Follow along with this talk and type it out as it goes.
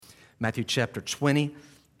Matthew chapter 20.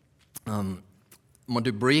 I'm going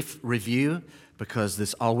to do a brief review because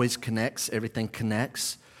this always connects. Everything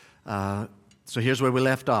connects. So here's where we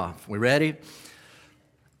left off. We ready?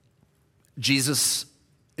 Jesus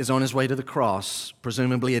is on his way to the cross.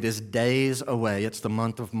 Presumably it is days away. It's the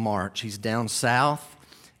month of March. He's down south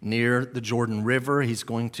near the Jordan River. He's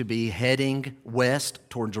going to be heading west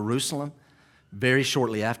toward Jerusalem very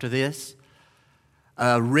shortly after this.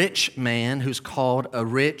 A rich man who's called a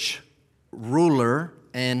rich ruler,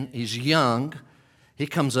 and he's young, he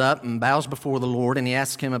comes up and bows before the Lord, and he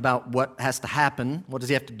asks him about what has to happen. What does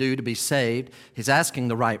he have to do to be saved? He's asking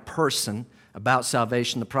the right person about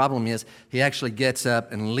salvation. The problem is he actually gets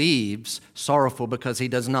up and leaves sorrowful because he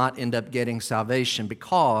does not end up getting salvation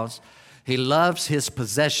because he loves his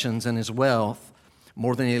possessions and his wealth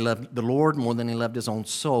more than he loved the Lord, more than he loved his own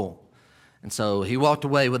soul. And so he walked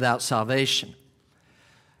away without salvation.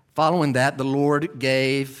 Following that, the Lord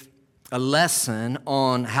gave a lesson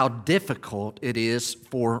on how difficult it is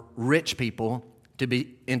for rich people to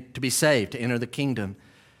be saved, to enter the kingdom.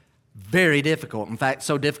 Very difficult. In fact,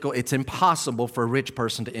 so difficult, it's impossible for a rich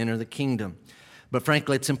person to enter the kingdom. But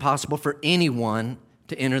frankly, it's impossible for anyone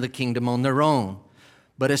to enter the kingdom on their own.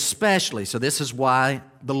 But especially, so this is why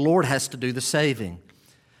the Lord has to do the saving.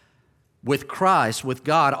 With Christ, with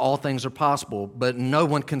God, all things are possible, but no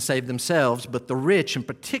one can save themselves. But the rich in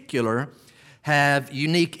particular have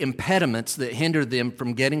unique impediments that hinder them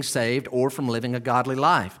from getting saved or from living a godly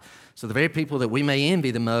life. So the very people that we may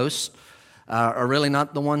envy the most are really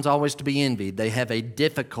not the ones always to be envied. They have a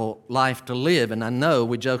difficult life to live. And I know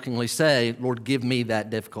we jokingly say, Lord, give me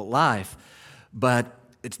that difficult life. But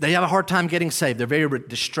they have a hard time getting saved. They're very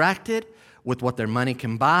distracted with what their money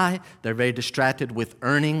can buy. They're very distracted with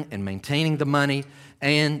earning and maintaining the money.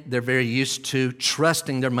 And they're very used to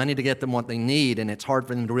trusting their money to get them what they need. And it's hard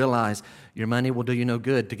for them to realize your money will do you no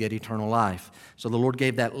good to get eternal life. So the Lord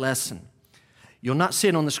gave that lesson. You'll not see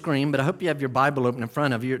it on the screen, but I hope you have your Bible open in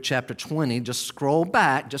front of you at chapter 20. Just scroll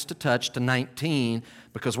back just a touch to 19,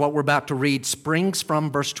 because what we're about to read springs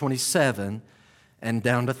from verse 27 and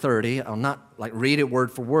down to 30. I'll not read it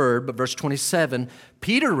word for word, but verse 27,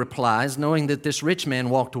 Peter replies, knowing that this rich man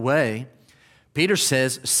walked away. Peter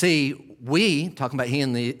says, see, we, talking about he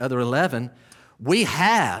and the other 11, we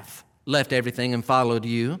have left everything and followed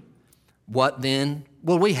you. What then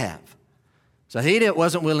will we have? So he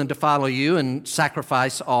wasn't willing to follow you and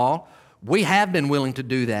sacrifice all. We have been willing to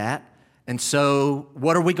do that. And so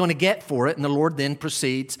what are we going to get for it? And the Lord then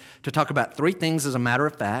proceeds to talk about three things as a matter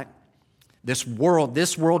of fact. This world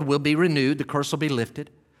will be renewed. The curse will be lifted.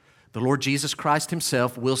 The Lord Jesus Christ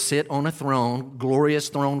himself will sit on a throne,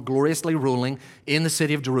 gloriously ruling in the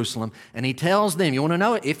city of Jerusalem. And he tells them, you want to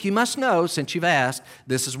know it? If you must know, since you've asked,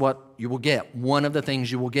 this is what you will get. One of the things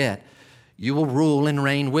you will get. You will rule and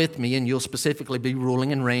reign with me, and you'll specifically be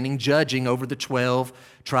ruling and reigning, judging over the 12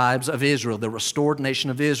 tribes of Israel, the restored nation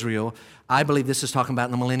of Israel. I believe this is talking about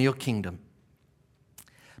the millennial kingdom.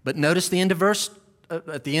 But notice the end of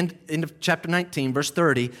at the end of chapter 19, verse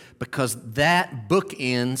 30, because that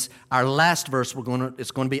bookends our last verse.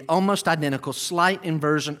 It's going to be almost identical, slight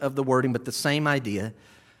inversion of the wording, but the same idea.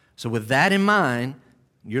 So with that in mind,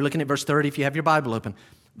 you're looking at verse 30 if you have your Bible open.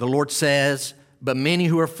 The Lord says, but many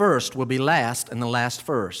who are first will be last, and the last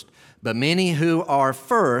first. But many who are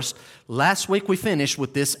first, last week we finished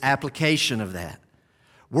with this application of that.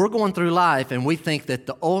 We're going through life and we think that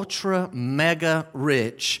the ultra, mega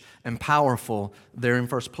rich and powerful, they're in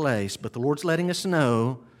first place. But the Lord's letting us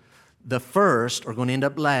know the first are going to end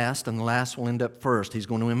up last and the last will end up first. He's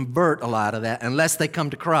going to invert a lot of that unless they come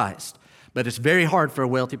to Christ. But it's very hard for a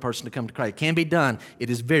wealthy person to come to Christ. It can be done. It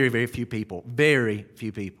is very, very few people. Very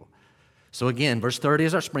few people. So again, verse 30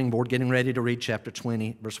 is our springboard, getting ready to read chapter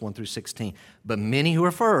 20, verse 1 through 16. But many who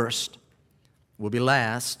are first will be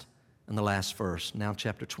last, and the last first. Now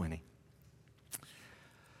chapter 20.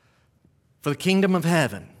 For the kingdom of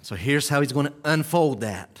heaven. So here's how he's going to unfold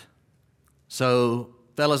that. So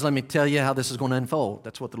fellas, let me tell you how this is going to unfold.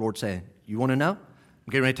 That's what the Lord's saying. You want to know? I'm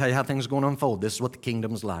getting ready to tell you how things are going to unfold. This is what the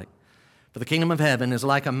kingdom is like. For the kingdom of heaven is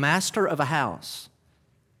like a master of a house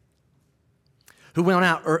who went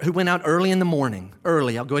out early in the morning.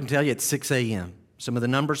 Early, I'll go ahead and tell you, it's 6 a.m. Some of the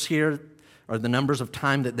numbers here are the numbers of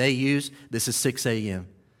time that they use. This is 6 a.m.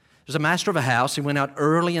 There's a master of a house. He went out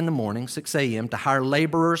early in the morning, 6 a.m., to hire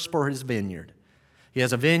laborers for his vineyard. He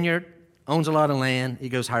has a vineyard, owns a lot of land. He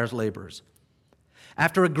goes, hires laborers.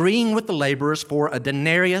 After agreeing with the laborers for a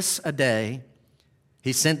denarius a day,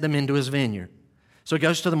 he sent them into his vineyard. So he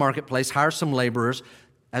goes to the marketplace, hires some laborers.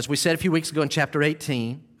 As we said a few weeks ago in chapter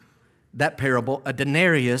 18, that parable, a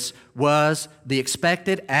denarius was the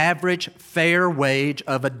expected average fair wage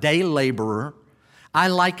of a day laborer. I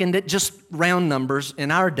likened it, just round numbers,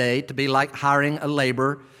 in our day to be like hiring a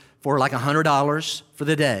laborer for like $100 for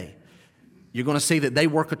the day. You're going to see that they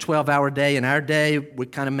work a 12-hour day. In our day, we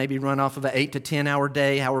kind of maybe run off of an 8 to 10-hour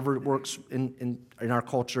day, however it works in our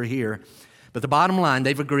culture here. But the bottom line,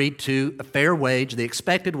 they've agreed to a fair wage. The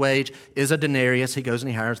expected wage is a denarius. He goes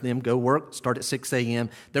and he hires them, go work, start at 6 a.m.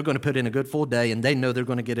 They're going to put in a good full day, and they know they're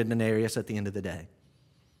going to get a denarius at the end of the day.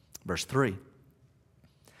 Verse 3.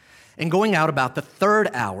 And going out about the third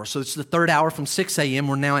hour, so it's the third hour from 6 a.m.,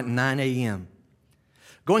 we're now at 9 a.m.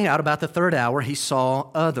 Going out about the third hour, he saw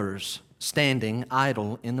others standing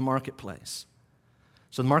idle in the marketplace.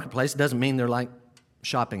 So the marketplace doesn't mean they're like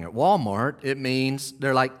shopping at Walmart. It means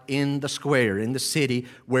they're like in the square, in the city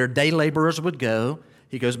where day laborers would go.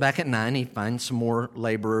 He goes back at 9, he finds some more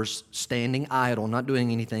laborers standing idle, not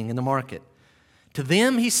doing anything in the market. To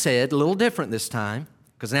them, he said, a little different this time,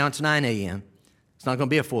 because now it's 9 a.m. It's not going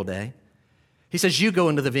to be a full day. He says, you go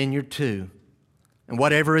into the vineyard too, and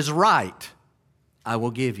whatever is right, I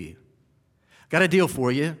will give you. Got a deal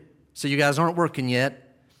for you. So you guys aren't working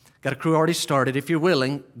yet. Got a crew already started. If you're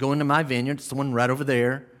willing, go into my vineyard. It's the one right over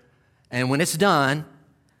there. And when it's done,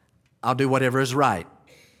 I'll do whatever is right.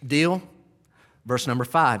 Deal? Verse number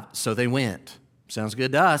 5. So they went. Sounds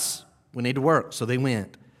good to us. We need to work. So they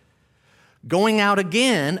went. Going out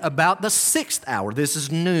again about the 6th hour. This is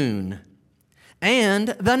noon. And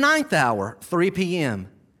the 9th hour, 3 p.m.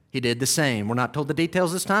 He did the same. We're not told the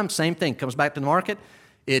details this time. Same thing. Comes back to the market.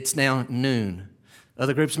 It's now noon.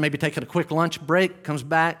 Other groups maybe taking a quick lunch break, comes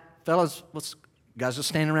back. Fellas, guys are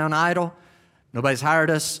standing around idle. Nobody's hired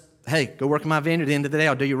us. Hey, go work in my vineyard. At the end of the day,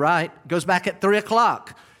 I'll do you right. Goes back at 3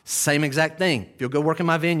 o'clock. Same exact thing. If you'll go work in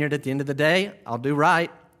my vineyard at the end of the day, I'll do right.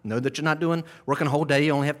 Know that you're not working a whole day.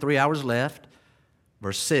 You only have 3 hours left.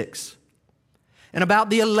 Verse 6. And about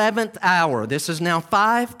the 11th hour, this is now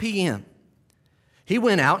 5 p.m., he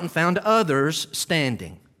went out and found others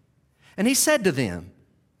standing. And he said to them,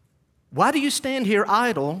 why do you stand here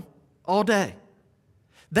idle all day?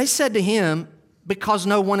 They said to him, because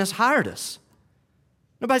no one has hired us.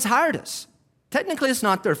 Nobody's hired us. Technically, it's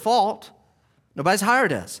not their fault. Nobody's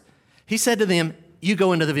hired us. He said to them, you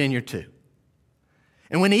go into the vineyard too.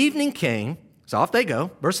 And when evening came, so off they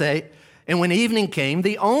go, verse 8, and when evening came,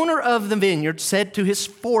 the owner of the vineyard said to his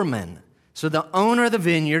foreman, so the owner of the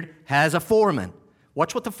vineyard has a foreman.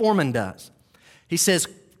 Watch what the foreman does. He says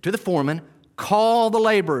to the foreman, call the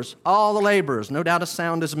laborers, all the laborers. No doubt a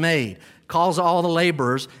sound is made. Calls all the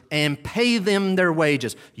laborers and pay them their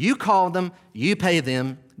wages. You call them, you pay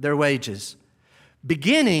them their wages.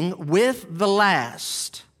 Beginning with the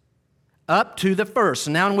last up to the first.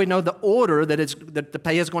 So now we know the order that the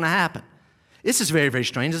pay is going to happen. This is very, very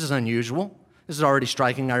strange. This is unusual. This is already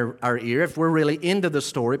striking our ear. If we're really into the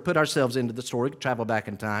story, put ourselves into the story, travel back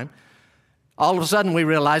in time, all of a sudden we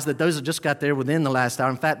realize that those that just got there within the last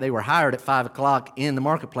hour, in fact, they were hired at 5 o'clock in the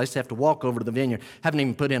marketplace. They have to walk over to the vineyard, haven't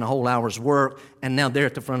even put in a whole hour's work, and now they're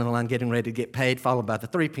at the front of the line getting ready to get paid, followed by the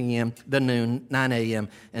 3 p.m., the noon, 9 a.m.,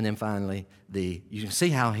 and then finally you can see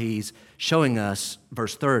how he's showing us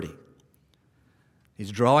verse 30.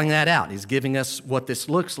 He's drawing that out. He's giving us what this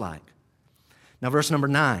looks like. Now, verse number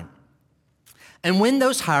 9. And when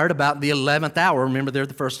those hired about the 11th hour, remember they're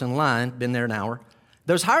the first in line, been there an hour,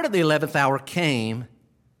 those hired at the 11th hour came,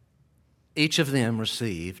 each of them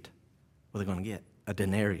received, what are they going to get? A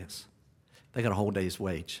denarius. They got a whole day's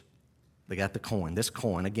wage. They got the coin. This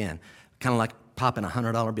coin, again, kind of like popping a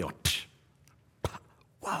 $100 bill.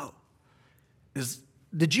 Whoa.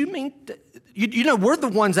 Did you mean, we're the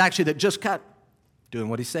ones actually that just got doing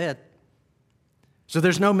what he said. So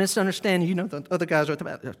there's no misunderstanding. The other guys are at the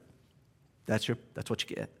back. That's what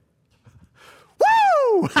you get.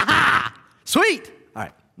 Woo! Sweet. All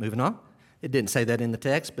right, moving on. It didn't say that in the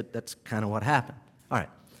text, but that's kind of what happened. All right,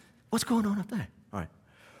 what's going on up there? All right,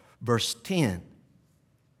 verse 10.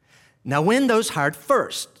 Now when those hired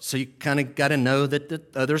first, so you kind of got to know that the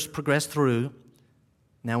others progressed through.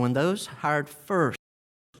 Now when those hired first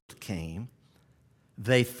came,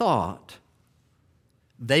 they thought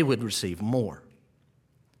they would receive more.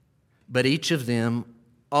 But each of them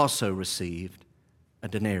also received a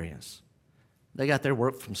denarius. They got their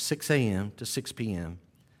work from 6 a.m. to 6 p.m.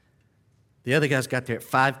 The other guys got there at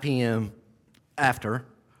 5 p.m. after,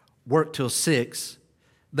 worked till 6.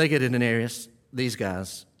 They get a denarius. These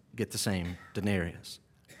guys get the same denarius.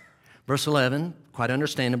 Verse 11, quite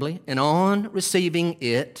understandably, and on receiving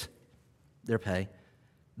it, their pay,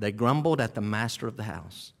 they grumbled at the master of the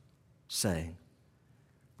house, saying,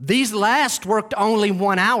 these last worked only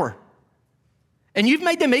 1 hour, And you've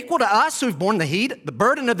made them equal to us who've borne the heat, the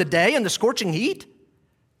burden of the day and the scorching heat?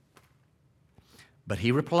 But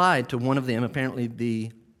he replied to one of them, apparently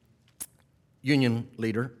the union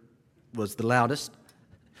leader was the loudest,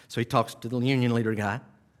 so he talks to the union leader guy.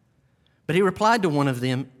 But he replied to one of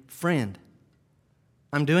them, "Friend,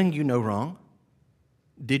 I'm doing you no wrong.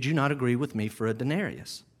 Did you not agree with me for a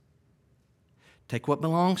denarius? Take what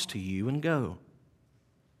belongs to you and go.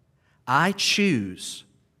 I choose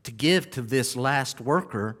to give to this last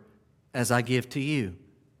worker as I give to you."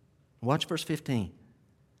 Watch verse 15.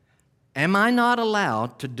 "Am I not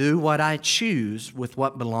allowed to do what I choose with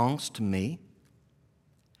what belongs to me?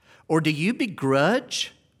 Or do you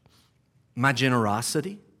begrudge my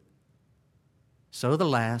generosity? So the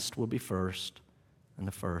last will be first, and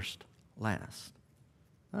the first last."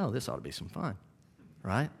 Oh, this ought to be some fun,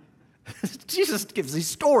 right? Jesus gives these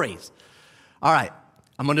stories. All right,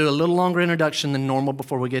 I'm going to do a little longer introduction than normal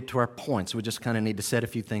before we get to our points. We just kind of need to set a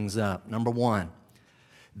few things up. Number one,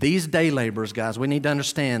 these day laborers, guys, we need to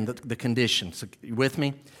understand the conditions. You with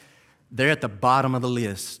me? They're at the bottom of the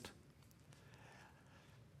list.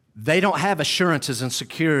 They don't have assurances and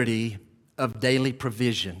security of daily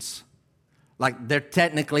provisions. Like, they're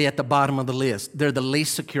technically at the bottom of the list. They're the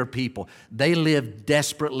least secure people. They live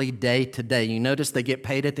desperately day to day. You notice they get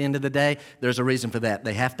paid at the end of the day? There's a reason for that.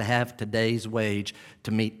 They have to have today's wage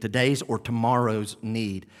to meet today's or tomorrow's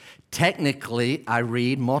need. Technically, I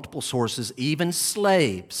read multiple sources, even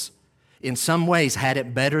slaves in some ways had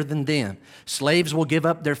it better than them. Slaves will give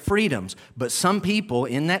up their freedoms, but some people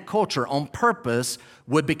in that culture on purpose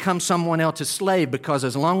would become someone else's slave, because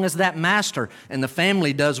as long as that master and the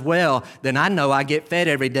family does well, then I know I get fed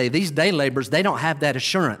every day. These day laborers, they don't have that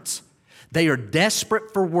assurance. They are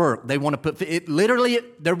desperate for work. They want to put it. Literally,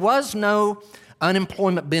 there was no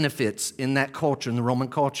unemployment benefits in that culture, in the Roman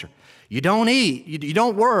culture. You don't eat, you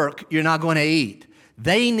don't work, you're not going to eat.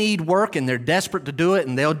 They need work, and they're desperate to do it,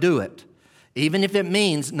 and they'll do it, even if it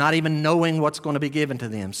means not even knowing what's going to be given to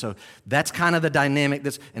them. So that's kind of the dynamic.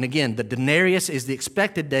 And again, the denarius is the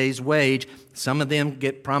expected day's wage. Some of them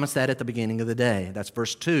get promised that at the beginning of the day. That's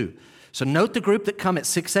verse 2. So note the group that come at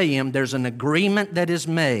 6 a.m. There's an agreement that is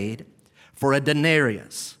made for a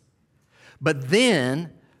denarius. But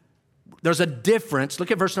then there's a difference.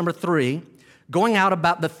 Look at verse number 3. Going out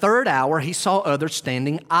about the third hour, he saw others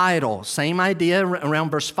standing idle. Same idea around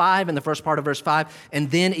verse 5, in the first part of verse 5. And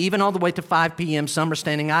then even all the way to 5 p.m., some are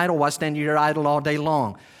standing idle. Why stand you here idle all day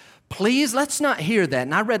long? Please, let's not hear that.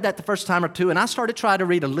 And I read that the first time or two, and I started trying to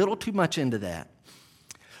read a little too much into that.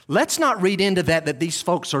 Let's not read into that these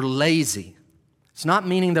folks are lazy. It's not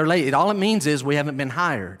meaning they're lazy. All it means is we haven't been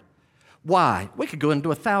hired. Why? We could go into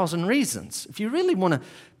 1,000 reasons. If you really want to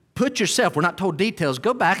put yourself, we're not told details,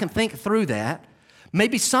 go back and think through that.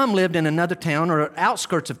 Maybe some lived in another town or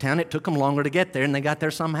outskirts of town. It took them longer to get there, and they got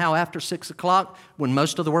there somehow after 6 o'clock when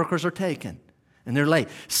most of the workers are taken, and they're late.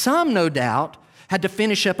 Some, no doubt, had to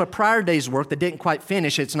finish up a prior day's work that didn't quite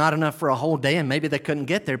finish. It's not enough for a whole day, and maybe they couldn't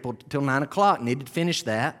get there till 9 o'clock. Needed to finish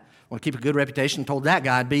that. Want to keep a good reputation. Told that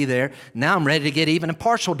guy I'd be there. Now I'm ready to get even a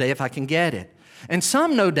partial day if I can get it. And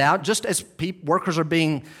some, no doubt, just as workers are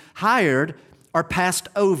being hired, are passed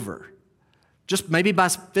over, just maybe by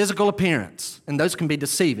physical appearance, and those can be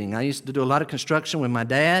deceiving. I used to do a lot of construction with my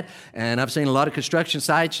dad, and I've seen a lot of construction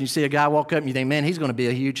sites, and you see a guy walk up, and you think, man, he's going to be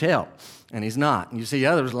a huge help, and he's not. And you see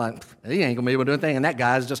others like, he ain't going to be able to do anything, and that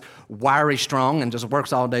guy's just wiry strong and just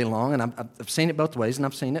works all day long, and I've seen it both ways, and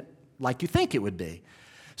I've seen it like you think it would be.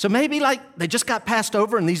 So maybe like they just got passed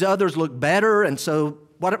over, and these others look better, and so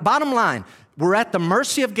bottom line, we're at the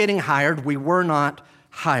mercy of getting hired. We were not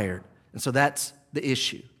hired. And so that's the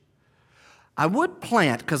issue. I would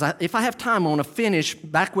plant, because if I have time, I want to finish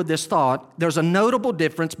back with this thought. There's a notable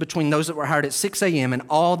difference between those that were hired at 6 a.m. and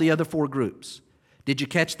all the other 4 groups. Did you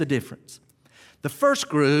catch the difference? The first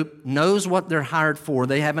group knows what they're hired for.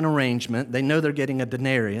 They have an arrangement. They know they're getting a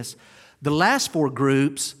denarius. The last 4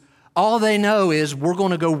 groups, all they know is we're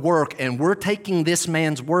going to go work, and we're taking this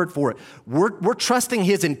man's word for it. We're trusting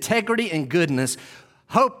his integrity and goodness.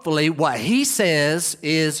 Hopefully, what he says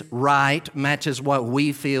is right, matches what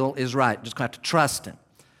we feel is right. Just have to trust him.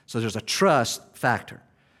 So there's a trust factor.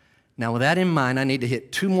 Now, with that in mind, I need to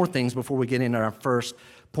hit 2 more things before we get into our first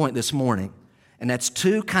point this morning. And that's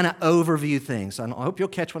 2 kind of overview things. I hope you'll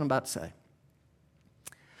catch what I'm about to say.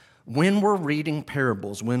 When we're reading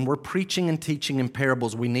parables, when we're preaching and teaching in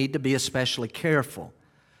parables, we need to be especially careful,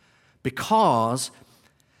 because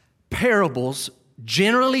parables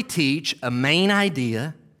generally teach a main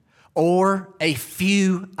idea or a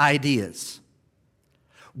few ideas.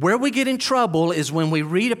 Where we get in trouble is when we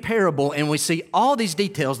read a parable and we see all these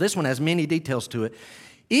details. This one has many details to it.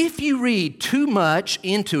 If you read too much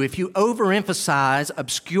into, if you overemphasize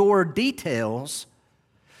obscure details,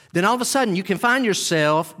 then all of a sudden you can find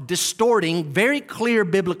yourself distorting very clear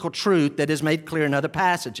biblical truth that is made clear in other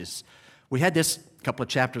passages. We had this a couple of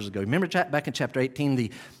chapters ago. Remember back in chapter 18,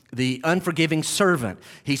 the unforgiving servant.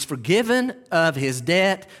 He's forgiven of his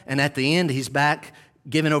debt, and at the end he's back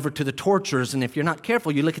given over to the torturers. And if you're not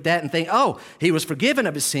careful, you look at that and think, oh, he was forgiven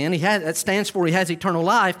of his sin. That stands for he has eternal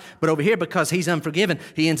life. But over here, because he's unforgiven,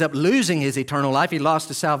 he ends up losing his eternal life. He lost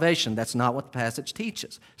his salvation. That's not what the passage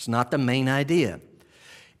teaches. It's not the main idea.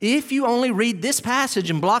 If you only read this passage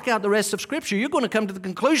and block out the rest of Scripture, you're going to come to the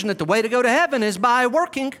conclusion that the way to go to heaven is by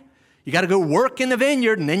working. You got to go work in the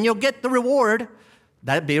vineyard and then you'll get the reward.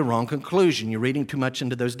 That'd be a wrong conclusion. You're reading too much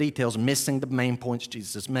into those details, missing the main points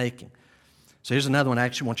Jesus is making. So here's another one. I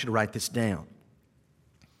actually want you to write this down.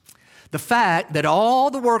 The fact that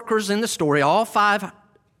all the workers in the story, all 5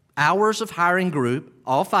 hours of hiring group,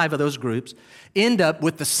 all 5 of those groups, end up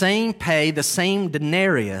with the same pay, the same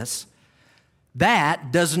denarius,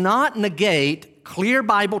 that does not negate clear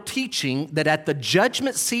Bible teaching that at the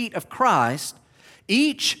judgment seat of Christ,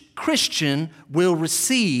 each Christian will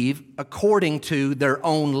receive according to their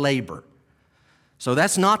own labor. So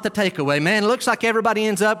that's not the takeaway. Man, it looks like everybody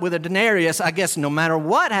ends up with a denarius. I guess no matter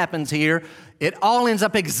what happens here, it all ends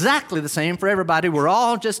up exactly the same for everybody. We're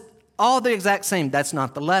all the exact same. That's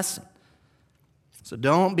not the lesson. So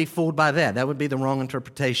don't be fooled by that. That would be the wrong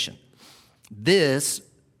interpretation. This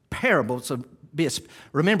parable,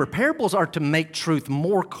 remember, parables are to make truth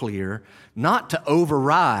more clear, not to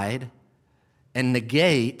override and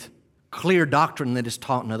negate clear doctrine that is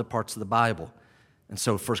taught in other parts of the Bible. And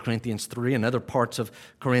so 1 Corinthians 3 and other parts of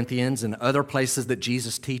Corinthians and other places that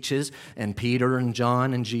Jesus teaches, and Peter and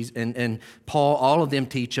John and Paul, all of them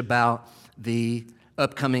teach about the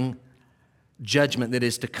upcoming judgment that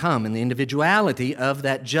is to come and the individuality of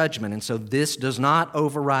that judgment. And so this does not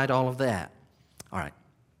override all of that. All right.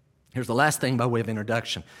 Here's the last thing by way of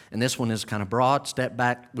introduction. And this one is kind of broad. Step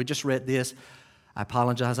back. We just read this. I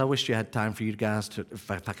apologize. I wish you had time for you guys to,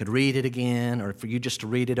 if I could read it again, or for you just to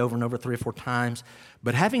read it over and over 3 or 4 times.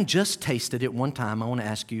 But having just tasted it one time, I want to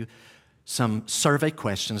ask you some survey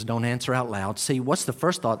questions. Don't answer out loud. See, what's the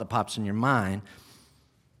first thought that pops in your mind?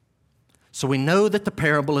 So we know that the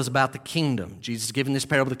parable is about the kingdom. Jesus is giving this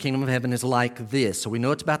parable, the kingdom of heaven is like this. So we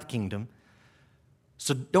know it's about the kingdom.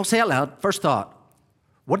 So don't say out loud. First thought,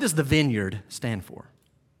 what does the vineyard stand for?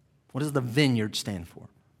 What does the vineyard stand for?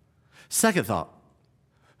 Second thought,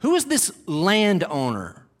 who is this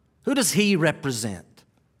landowner? Who does he represent?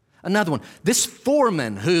 Another one, this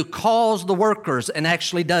foreman who calls the workers and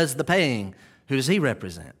actually does the paying, who does he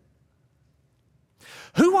represent?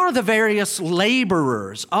 Who are the various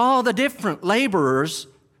laborers, all the different laborers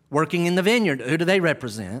working in the vineyard? Who do they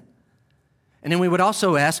represent? And then we would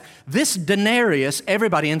also ask, this denarius,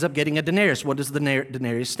 everybody ends up getting a denarius. What does the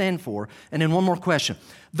denarius stand for? And then one more question.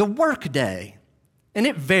 The workday, and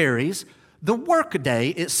it varies. The workday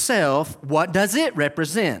itself, what does it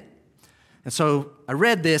represent? And so I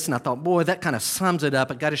read this and I thought, boy, that kind of sums it up.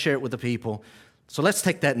 I've got to share it with the people. So let's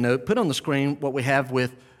take that note, put on the screen what we have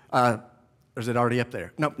with, or is it already up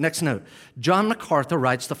there? No, next note. John MacArthur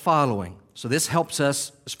writes the following. So this helps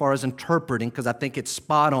us as far as interpreting because I think it's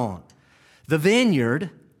spot on. The vineyard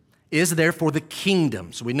is therefore the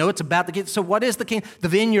kingdom. So we know it's about the kingdom. So what is the kingdom? The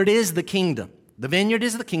vineyard is the kingdom. The vineyard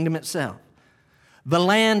is the kingdom itself. The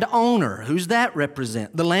landowner, who's that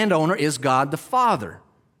represent? The landowner is God the Father.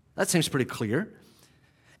 That seems pretty clear.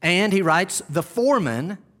 And he writes, the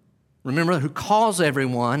foreman, remember, who calls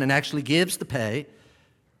everyone and actually gives the pay,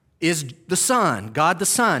 is the Son, God the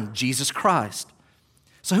Son, Jesus Christ.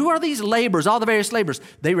 So who are these laborers, all the various laborers?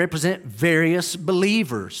 They represent various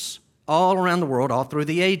believers all around the world, all through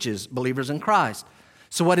the ages, believers in Christ.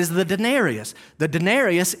 So what is the denarius? The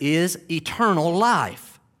denarius is eternal life.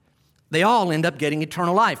 They all end up getting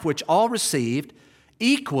eternal life, which all received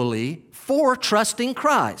equally for trusting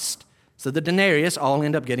Christ. So the denarius all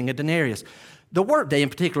end up getting a denarius. The workday in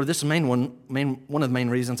particular, this is one of the main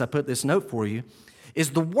reasons I put this note for you,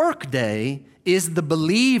 is the workday is the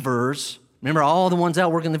believers. Remember, all the ones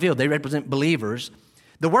out working in the field, they represent believers.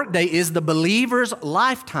 The workday is the believer's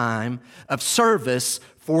lifetime of service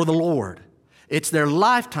for the Lord. It's their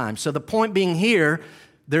lifetime. So the point being here,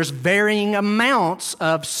 there's varying amounts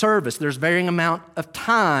of service. There's varying amount of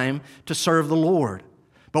time to serve the Lord.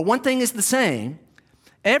 But one thing is the same.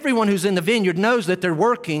 Everyone who's in the vineyard knows that they're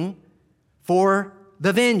working for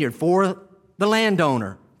the vineyard, for the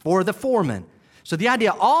landowner, for the foreman. So the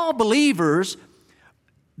idea, all believers,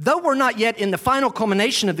 though we're not yet in the final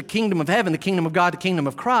culmination of the kingdom of heaven, the kingdom of God, the kingdom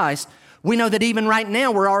of Christ, We know that even right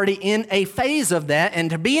now we're already in a phase of that.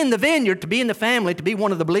 And to be in the vineyard, to be in the family, to be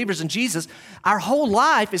one of the believers in Jesus, our whole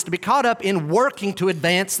life is to be caught up in working to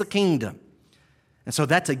advance the kingdom. And so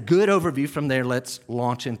that's a good overview. From there, let's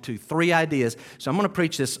launch into 3 ideas. So I'm going to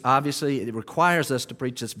preach this. Obviously, it requires us to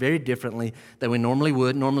preach this very differently than we normally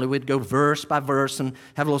would. Normally, we'd go verse by verse and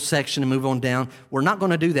have a little section and move on down. We're not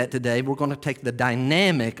going to do that today. We're going to take the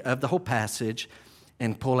dynamic of the whole passage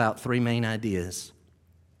and pull out 3 main ideas.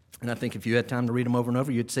 And I think if you had time to read them over and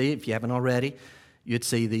over, you'd see, if you haven't already, you'd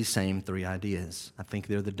see these same 3 ideas. I think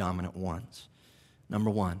they're the dominant ones.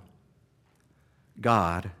 Number 1,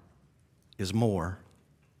 God is more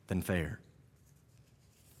than fair.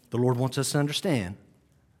 The Lord wants us to understand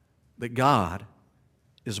that God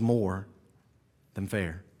is more than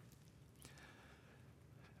fair.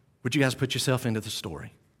 Would you guys put yourself into the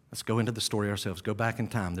story? Let's go into the story ourselves. Go back in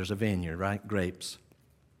time. There's a vineyard, right? Grapes.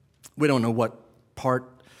 We don't know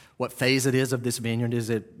what phase it is of this vineyard. Is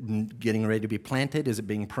it getting ready to be planted? Is it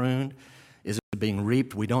being pruned? Is it being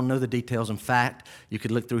reaped? We don't know the details. In fact, you could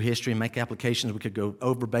look through history and make applications. We could go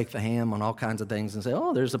over-bake the ham on all kinds of things and say,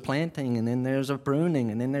 oh, there's a planting, and then there's a pruning,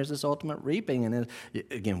 and then there's this ultimate reaping. And then,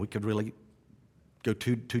 again, we could really go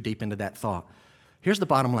too deep into that thought. Here's the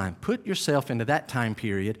bottom line. Put yourself into that time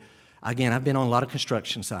period. Again, I've been on a lot of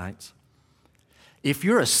construction sites. If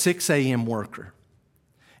you're a 6 a.m. worker,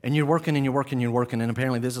 and you're working and you're working and you're working, and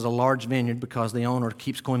apparently this is a large vineyard because the owner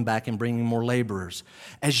keeps going back and bringing more laborers.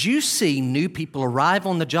 As you see new people arrive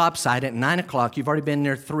on the job site at 9 o'clock, you've already been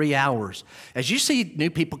there 3 hours. As you see new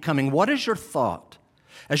people coming, what is your thought?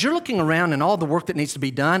 As you're looking around and all the work that needs to be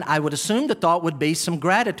done, I would assume the thought would be some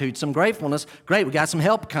gratitude, some gratefulness. Great, we got some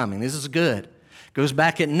help coming. This is good. Goes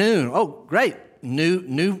back at noon. Oh, great.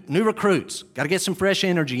 New recruits. Got to get some fresh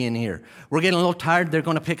energy in here. We're getting a little tired. They're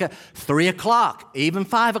going to pick up 3 o'clock, even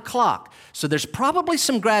 5 o'clock. So there's probably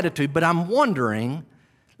some gratitude, but I'm wondering,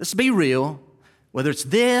 let's be real, whether it's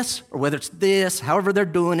this or whether it's this, however they're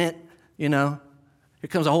doing it, here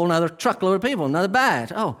comes a whole other truckload of people, another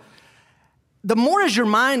batch. Oh, the more as your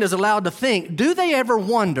mind is allowed to think, do they ever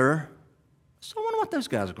wonder, so I wonder what those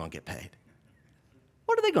guys are going to get paid?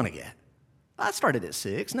 What are they going to get? I started at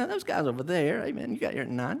 6. Now, those guys over there, hey, man, you got here at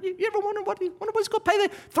 9. You ever wonder what he's going to pay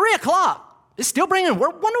them? 3 o'clock. It's still bringing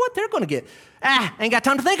work. Wonder what they're going to get. Ain't got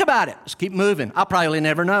time to think about it. Just keep moving. I'll probably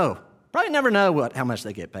never know. Probably never know how much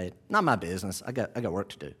they get paid. Not my business. I got work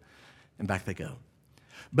to do. And back they go.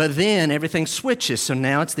 But then everything switches. So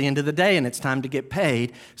now it's the end of the day and it's time to get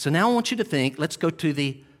paid. So now I want you to think, let's go to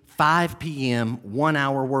the 5 p.m.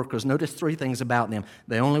 1-hour workers. Notice 3 things about them.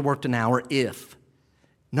 They only worked an hour if.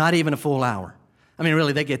 Not even a full hour. I mean,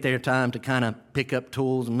 really, they get their time to kind of pick up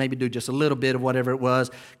tools and maybe do just a little bit of whatever it was,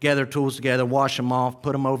 gather tools together, wash them off,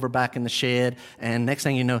 put them over back in the shed, and next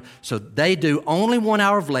thing you know, so they do only 1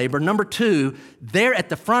 hour of labor. Number 2, they're at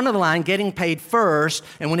the front of the line getting paid first,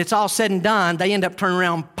 and when it's all said and done, they end up turning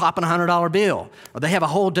around popping a $100 bill, or they have a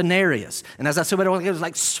whole denarius. And as I said, it was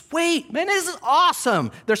like, sweet, man, this is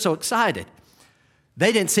awesome. They're so excited.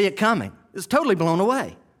 They didn't see it coming. It was totally blown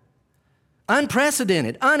away.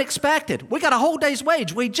 Unprecedented, unexpected. We got a whole day's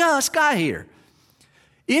wage. We just got here.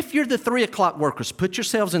 If you're the 3 o'clock workers, put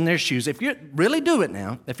yourselves in their shoes. If you really do it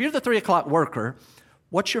now, if you're the 3 o'clock worker,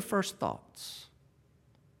 what's your first thoughts?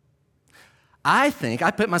 I think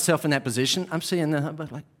I put myself in that position. I'm seeing them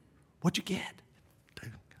like, what'd you get?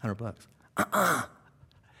 $100.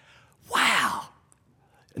 Wow.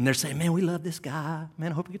 And they're saying, man, we love this guy.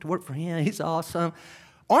 Man, I hope we get to work for him. He's awesome.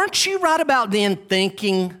 Aren't you right about then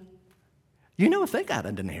thinking, if they got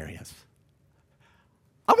a denarius?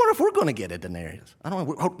 I wonder if we're going to get a denarius. I don't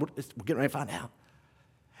know. We're getting ready to find out.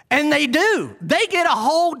 And they do. They get a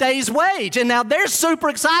whole day's wage. And now they're super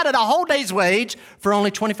excited, a whole day's wage for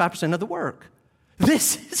only 25% of the work.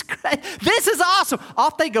 This is great. This is awesome.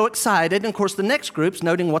 Off they go excited. And, of course, the next group's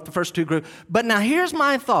noting what the first 2 group. But now here's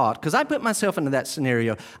my thought, because I put myself into that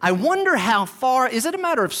scenario. I wonder how far, is it a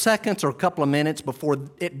matter of seconds or a couple of minutes before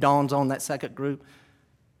it dawns on that second group?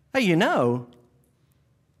 Hey,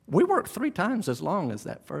 we work 3 times as long as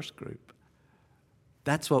that first group.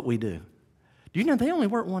 That's what we do. Do you know they only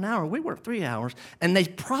work 1 hour? We work 3 hours. And they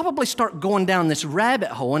probably start going down this rabbit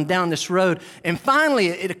hole and down this road. And finally,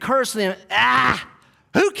 it occurs to them,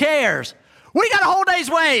 who cares? We got a whole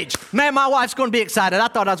day's wage. Man, my wife's going to be excited. I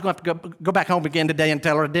thought I was going to have to go back home again today and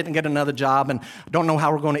tell her I didn't get another job and I don't know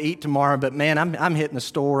how we're going to eat tomorrow. But man, I'm hitting the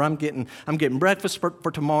store. I'm getting breakfast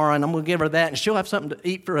for tomorrow, and I'm going to give her that, and she'll have something to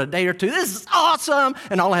eat for a day or 2. This is awesome.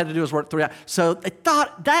 And all I had to do was work 3 hours. So they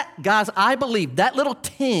thought that, guys, I believe that little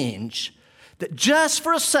tinge that just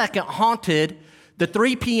for a second haunted the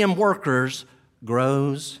 3 p.m. workers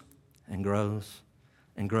grows and grows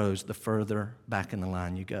and grows the further back in the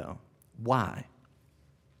line you go. Why?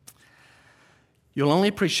 You'll only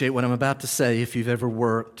appreciate what I'm about to say if you've ever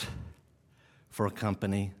worked for a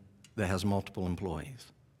company that has multiple employees.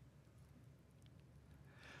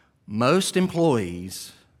 Most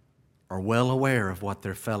employees are well aware of what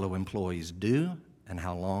their fellow employees do and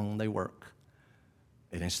how long they work.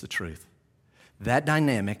 And it's the truth. That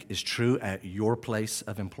dynamic is true at your place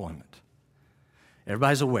of employment.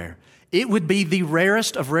 Everybody's aware. It would be the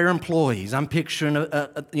rarest of rare employees. I'm picturing,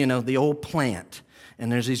 the old plant,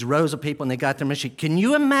 and there's these rows of people, and they got their machine. Can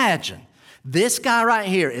you imagine? This guy right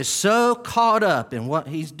here is so caught up in what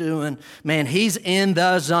he's doing. Man, he's in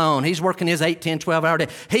the zone. He's working his 8, 10, 12-hour day.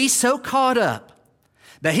 He's so caught up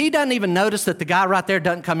that he doesn't even notice that the guy right there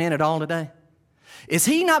doesn't come in at all today. Is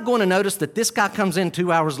he not going to notice that this guy comes in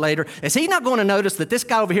 2 hours later? Is he not going to notice that this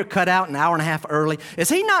guy over here cut out an hour and a half early? Is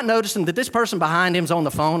he not noticing that this person behind him is on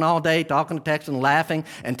the phone all day, talking, texting, laughing,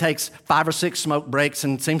 and takes 5 or 6 smoke breaks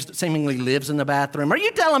and seemingly lives in the bathroom? Are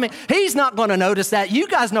you telling me he's not going to notice that? You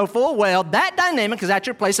guys know full well that dynamic is at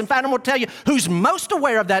your place. In fact, I'm going to tell you who's most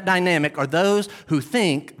aware of that dynamic are those who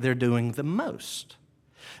think they're doing the most.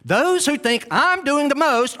 Those who think I'm doing the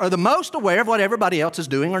most are the most aware of what everybody else is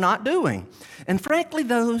doing or not doing. And frankly,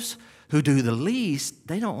 those who do the least,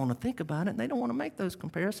 they don't want to think about it, and they don't want to make those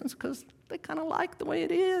comparisons because they kind of like the way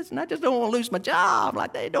it is, and I just don't want to lose my job.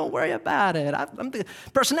 Like, they don't worry about it. I'm the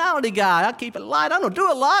personality guy. I keep it light. I don't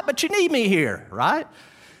do a lot, but you need me here, right?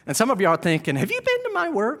 And some of you are thinking, have you been to my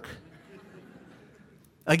work?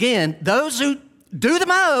 Again, those who do the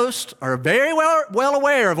most are very well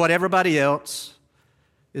aware of what everybody else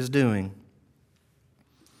is doing.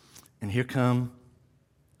 And here come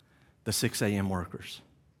the 6 a.m. workers.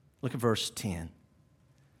 Look at verse 10.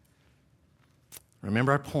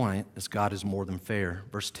 Remember our point is God is more than fair.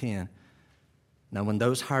 Verse 10. Now when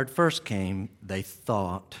those hired first came, they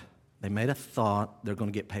made a thought they're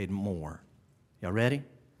going to get paid more. Y'all ready?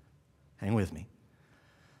 Hang with me.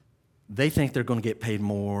 They think they're going to get paid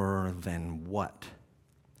more than what?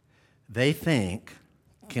 They think,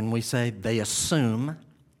 can we say they assume,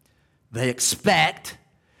 they expect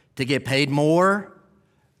to get paid more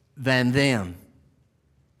than them.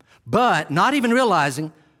 But not even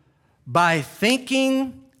realizing, by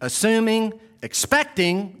thinking, assuming,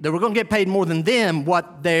 expecting that we're going to get paid more than them,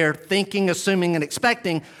 what they're thinking, assuming, and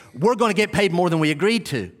expecting, we're going to get paid more than we agreed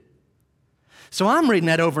to. So I'm reading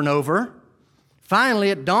that over and over. Finally,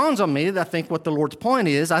 it dawns on me that I think what the Lord's point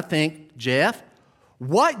is, I think, Jeff,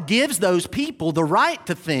 what gives those people the right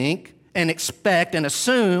to think and expect and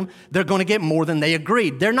assume they're going to get more than they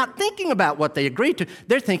agreed? They're not thinking about what they agreed to.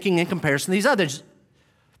 They're thinking in comparison to these others.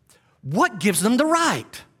 What gives them the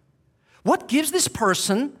right? What gives this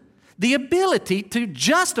person the ability to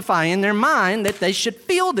justify in their mind that they should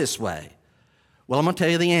feel this way? Well, I'm going to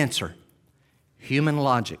tell you the answer. Human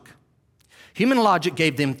logic. Human logic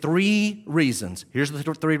gave them 3 reasons. Here's the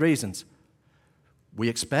 3 reasons. We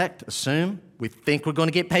expect, assume, we think we're going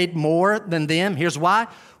to get paid more than them. Here's why.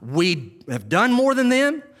 We have done more than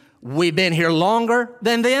them. We've been here longer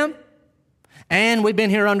than them. And we've been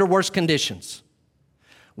here under worse conditions.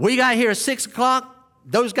 We got here at 6 o'clock.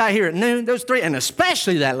 Those got here at noon. Those 3, and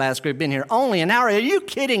especially that last group, been here only an hour. Are you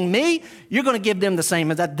kidding me? You're going to give them the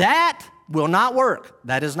same as that? That will not work.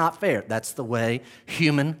 That is not fair. That's the way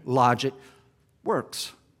human logic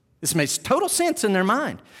works. This makes total sense in their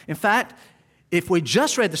mind. In fact, if we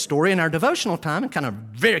just read the story in our devotional time and kind of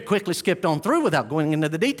very quickly skipped on through without going into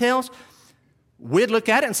the details, we'd look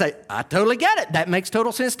at it and say, I totally get it. That makes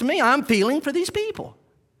total sense to me. I'm feeling for these people.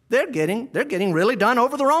 They're getting really done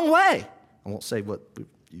over the wrong way. I won't say what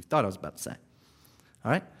you thought I was about to say.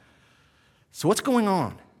 All right? So what's going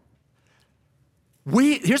on?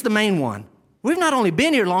 Here's the main one. We've not only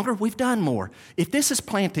been here longer, we've done more. If this is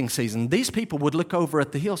planting season, these people would look over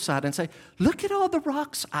at the hillside and say, look at all the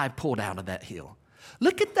rocks I pulled out of that hill.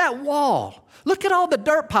 Look at that wall. Look at all the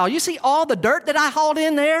dirt pile. You see all the dirt that I hauled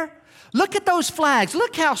in there? Look at those flags.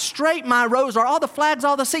 Look how straight my rows are. All the flags,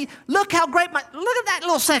 all the sea. Look how great look at that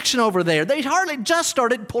little section over there. They hardly just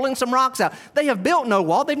started pulling some rocks out. They have built no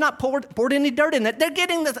wall. They've not poured any dirt in it. They're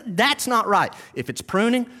getting this. That's not right. If it's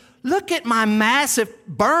pruning, look at my massive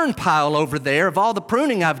burn pile over there of all the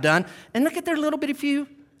pruning I've done, and look at their little bitty few,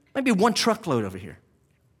 maybe 1 truckload over here.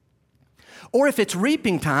 Or if it's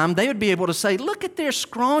reaping time, they would be able to say, look at their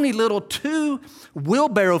scrawny little 2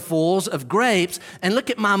 wheelbarrowfuls of grapes, and look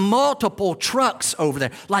at my multiple trucks over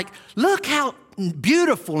there. Like, look how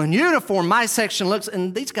beautiful and uniform my section looks.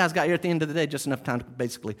 And these guys got here at the end of the day just enough time to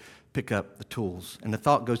basically pick up the tools. And the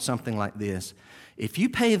thought goes something like this. If you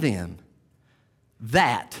pay them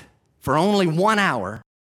that for only 1 hour,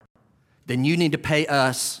 then you need to pay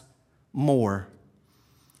us more.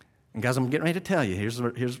 And guys, I'm getting ready to tell you, here's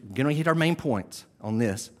getting ready to hit our main points on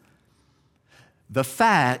this. The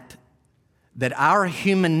fact that our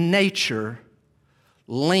human nature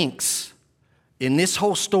links in this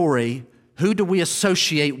whole story, who do we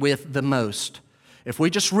associate with the most? If we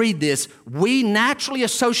just read this, we naturally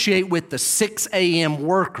associate with the 6 a.m.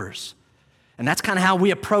 workers. And that's kind of how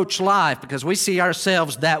we approach life, because we see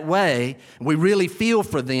ourselves that way. We really feel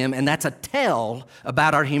for them, and that's a tell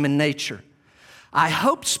about our human nature. I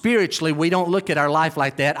hope spiritually we don't look at our life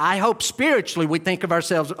like that. I hope spiritually we think of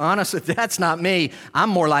ourselves, honestly, that's not me.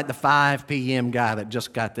 I'm more like the 5 p.m. guy that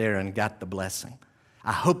just got there and got the blessing.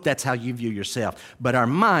 I hope that's how you view yourself. But our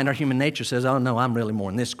mind, our human nature says, oh no, I'm really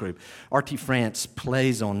more in this group. R.T. France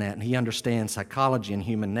plays on that, and he understands psychology and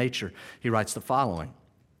human nature. He writes the following.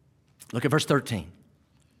 Look at verse 13.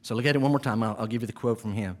 So look at it one more time. I'll give you the quote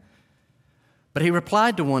from him. But he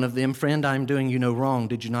replied to one of them, friend, I am doing you no wrong.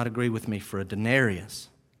 Did you not agree with me for a denarius?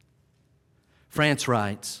 France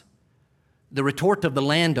writes, the retort of the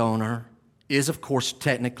landowner is, of course,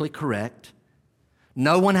 technically correct.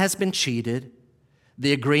 No one has been cheated.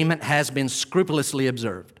 The agreement has been scrupulously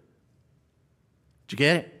observed. Did you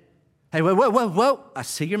get it? Hey, whoa. I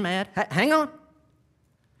see you're mad. Hang on.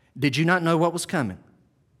 Did you not know what was coming?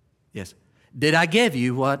 Yes. Did I give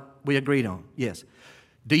you what we agreed on? Yes.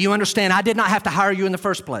 Do you understand I did not have to hire you in the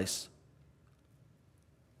first place?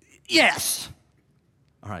 Yes.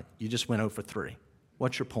 All right, you just went 0 for 3.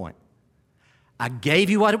 What's your point? I gave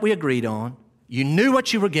you what we agreed on. You knew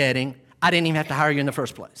what you were getting. I didn't even have to hire you in the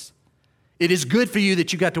first place. It is good for you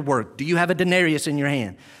that you got to work. Do you have a denarius in your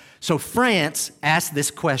hand? So France asked this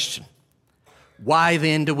question. Why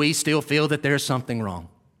then do we still feel that there's something wrong?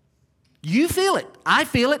 You feel it. I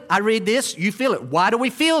feel it. I read this. You feel it. Why do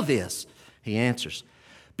we feel this? He answers,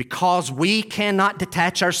 because we cannot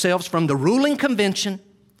detach ourselves from the ruling convention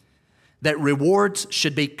that rewards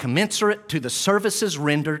should be commensurate to the services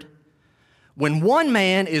rendered. When one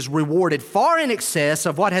man is rewarded far in excess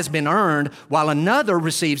of what has been earned, while another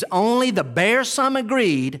receives only the bare sum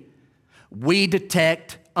agreed, we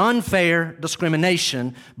detect unfair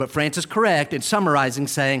discrimination. But France is correct in summarizing,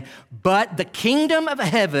 saying, but the kingdom of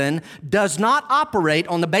heaven does not operate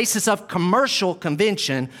on the basis of commercial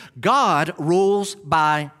convention. God rules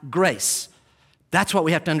by grace. That's what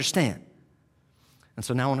we have to understand. And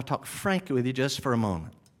so now I want to talk frankly with you just for a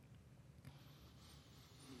moment.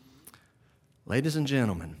 Ladies and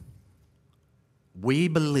gentlemen, we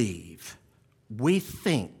believe, we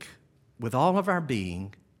think with all of our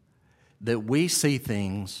being that we see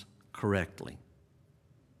things correctly.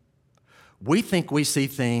 We think we see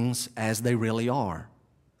things as they really are.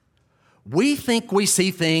 We think we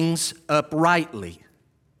see things uprightly,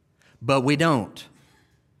 but we don't.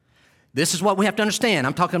 This is what we have to understand.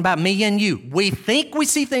 I'm talking about me and you. We think we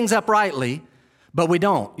see things uprightly, but we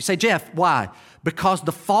don't. You say, Jeff, why? Because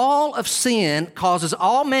the fall of sin causes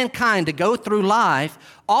all mankind to go through life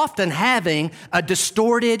often having a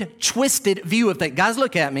distorted, twisted view of things. Guys,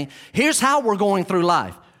 look at me. Here's how we're going through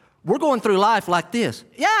life. We're going through life like this.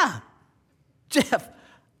 Yeah, Jeff,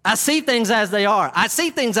 I see things as they are. I see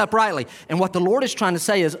things uprightly. And what the Lord is trying to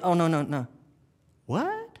say is, oh, no.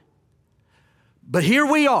 What? But here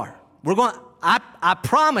we are. We're going, I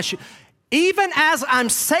promise you, even as I'm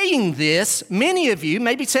saying this, many of you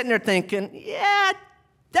may be sitting there thinking, yeah,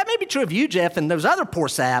 that may be true of you, Jeff, and those other poor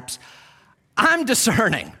saps. I'm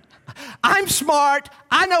discerning. I'm smart.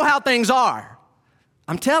 I know how things are.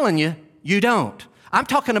 I'm telling you, you don't. I'm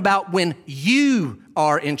talking about when you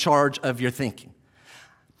are in charge of your thinking.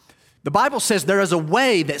 The Bible says there is a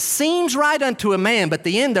way that seems right unto a man, but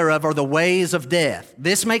the end thereof are the ways of death.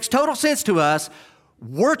 This makes total sense to us.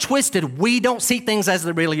 We're twisted. We don't see things as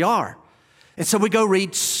they really are. And so we go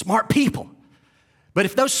read smart people. But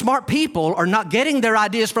if those smart people are not getting their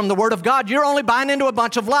ideas from the Word of God, you're only buying into a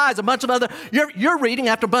bunch of lies, a bunch of other, you're reading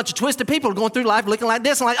after a bunch of twisted people going through life looking like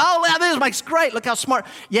this and like, oh, yeah, this makes great. Look how smart.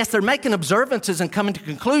 Yes, they're making observances and coming to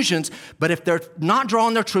conclusions, but if they're not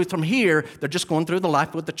drawing their truth from here, they're just going through the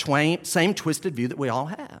life with the same twisted view that we all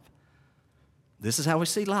have. This is how we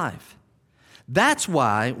see life. That's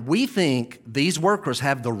why we think these workers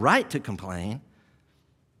have the right to complain,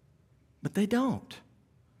 but they don't.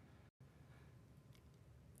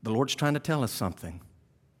 The Lord's trying to tell us something.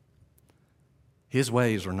 His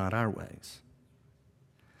ways are not our ways.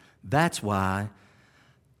 That's why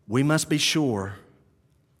we must be sure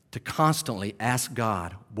to constantly ask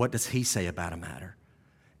God, what does He say about a matter?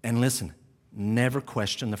 And listen, never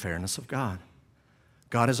question the fairness of God.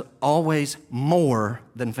 God is always more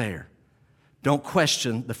than fair. Don't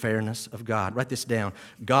question the fairness of God. Write this down.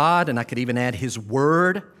 God, and I could even add His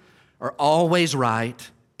Word, are always right,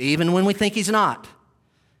 even when we think He's not.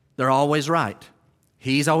 They're always right.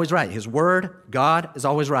 He's always right. His Word, God, is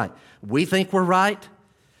always right. We think we're right,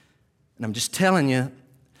 and I'm just telling you,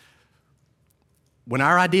 when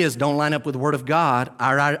our ideas don't line up with the Word of God,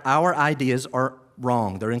 our ideas are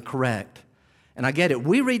wrong. They're incorrect. And I get it.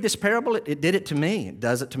 We read this parable, it did it to me. It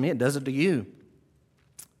does it to me. It does it to you.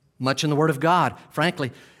 Much in the Word of God,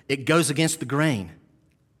 frankly, it goes against the grain.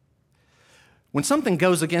 When something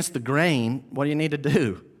goes against the grain, what do you need to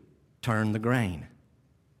do? Turn the grain.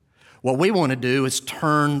 What we want to do is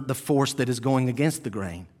turn the force that is going against the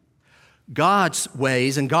grain. God's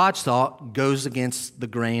ways and God's thought goes against the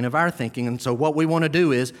grain of our thinking. And so what we want to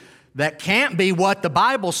do is, that can't be what the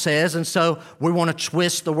Bible says, and so we want to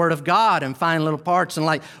twist the Word of God and find little parts and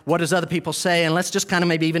like, what does other people say? And let's just kind of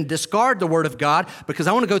maybe even discard the Word of God because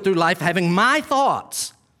I want to go through life having my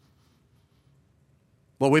thoughts.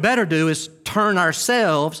 What we better do is turn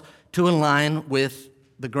ourselves to align with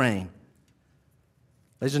the grain.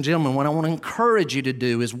 Ladies and gentlemen, what I want to encourage you to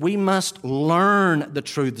do is we must learn the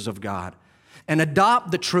truths of God and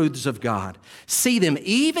adopt the truths of God. See them,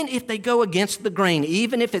 even if they go against the grain,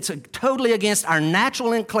 even if it's totally against our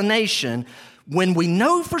natural inclination, when we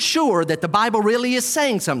know for sure that the Bible really is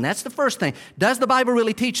saying something. That's the first thing. Does the Bible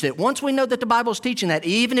really teach that? Once we know that the Bible is teaching that,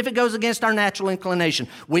 even if it goes against our natural inclination,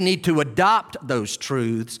 we need to adopt those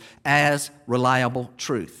truths as reliable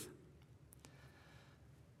truth.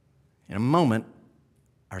 In a moment,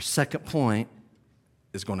 our second point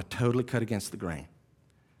is going to totally cut against the grain.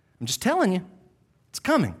 I'm just telling you, it's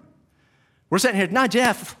coming. We're sitting here, no,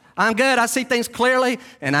 Jeff, I'm good. I see things clearly,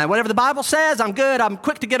 and whatever the Bible says, I'm good. I'm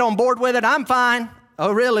quick to get on board with it. I'm fine.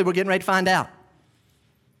 Oh, really? We're getting ready to find out.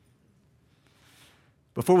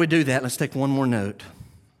 Before we do that, let's take one more note.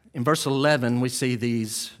 In verse 11, we see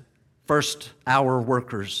these first-hour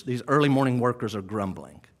workers, these early morning workers are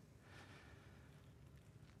grumbling.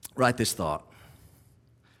 Write this thought.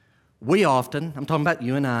 We often, I'm talking about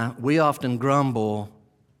you and I, we often grumble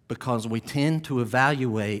because we tend to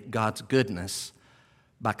evaluate God's goodness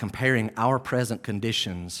by comparing our present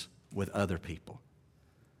conditions with other people.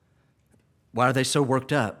 Why are they so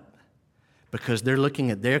worked up? Because they're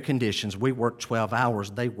looking at their conditions. We worked 12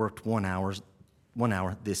 hours, they worked 1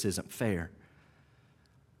 hour. This isn't fair.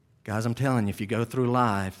 Guys, I'm telling you, if you go through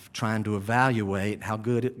life trying to evaluate how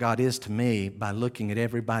good God is to me by looking at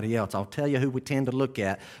everybody else, I'll tell you who we tend to look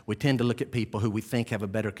at. We tend to look at people who we think have a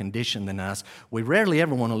better condition than us. We rarely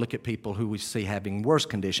ever want to look at people who we see having worse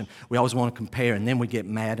condition. We always want to compare, and then we get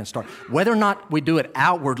mad and start. Whether or not we do it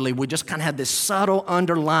outwardly, we just kind of have this subtle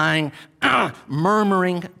underlying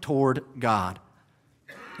murmuring toward God.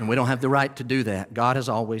 And we don't have the right to do that. God is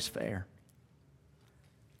always fair.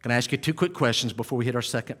 Can I ask you two quick questions before we hit our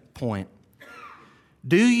second point?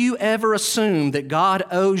 Do you ever assume that God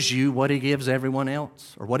owes you what He gives everyone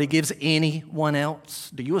else or what He gives anyone else?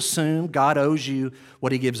 Do you assume God owes you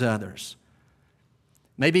what He gives others?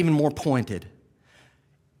 Maybe even more pointed.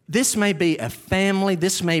 This may be a family.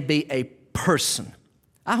 This may be a person.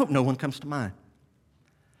 I hope no one comes to mind.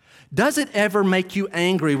 Does it ever make you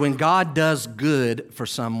angry when God does good for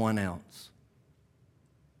someone else?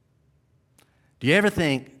 Do you ever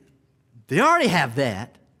think, they already have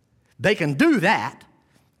that, they can do that,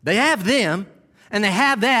 they have them, and they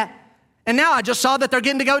have that, and now I just saw that they're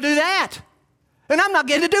getting to go do that, and I'm not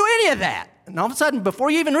getting to do any of that. And all of a sudden, before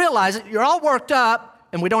you even realize it, you're all worked up,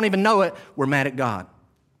 and we don't even know it, we're mad at God.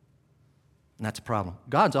 And that's a problem.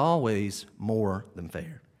 God's always more than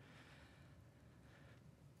fair.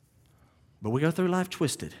 But we go through life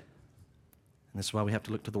twisted. And this is why we have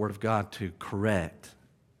to look to the Word of God to correct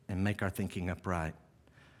and make our thinking upright.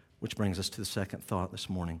 Which brings us to the second thought this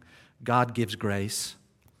morning. God gives grace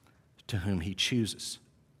to whom He chooses.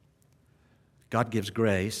 God gives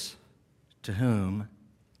grace to whom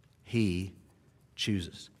He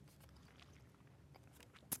chooses.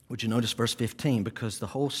 Would you notice verse 15? Because the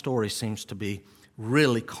whole story seems to be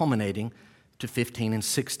really culminating to 15 and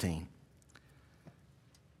 16.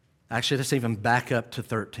 Actually, let's even back up to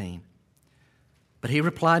 13. But he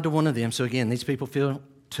replied to one of them. So again, these people feel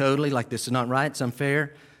totally like this is not right, it's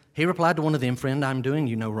unfair. He replied to one of them, friend, I'm doing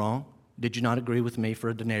you no wrong. Did you not agree with me for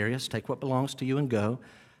a denarius? Take what belongs to you and go.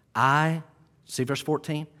 See verse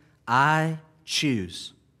 14? I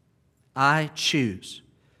choose. I choose.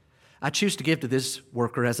 I choose to give to this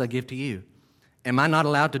worker as I give to you. Am I not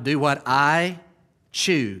allowed to do what I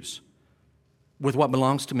choose with what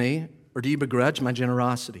belongs to me? Or do you begrudge my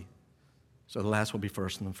generosity? So the last will be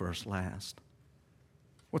first and the first last.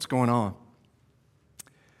 What's going on?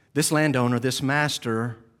 This landowner, this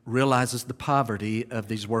master, realizes the poverty of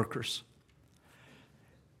these workers.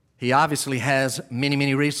 He obviously has many,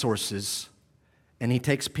 many resources, and he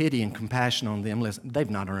takes pity and compassion on them. Listen, they've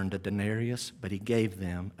not earned a denarius, but he gave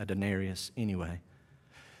them a denarius anyway.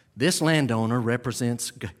 This landowner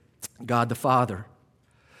represents God the Father.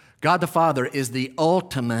 God the Father is the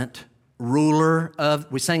ultimate ruler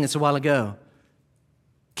of, we sang this a while ago,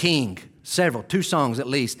 king. Several, 2 songs at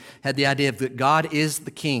least, had the idea of that God is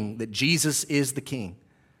the king, that Jesus is the king.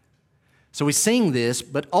 So we sing this,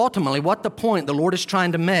 but ultimately what the point the Lord is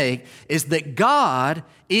trying to make is that God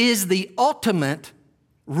is the ultimate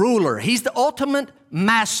ruler. He's the ultimate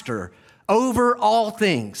master over all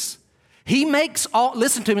things. He makes all,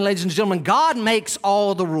 listen to me, ladies and gentlemen, God makes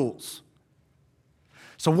all the rules.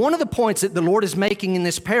 So one of the points that the Lord is making in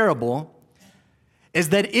this parable is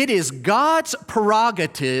that it is God's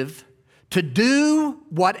prerogative to do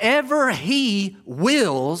whatever He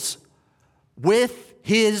wills with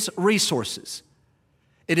His resources.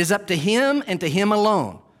 It is up to Him and to Him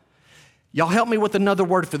alone. Y'all help me with another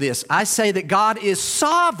word for this. I say that God is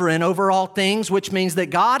sovereign over all things, which means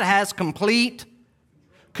that God has complete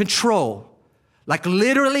control. Like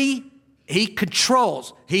literally, He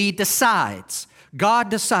controls. He decides. God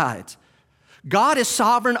decides. God is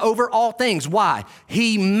sovereign over all things. Why?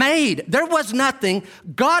 He made, there was nothing.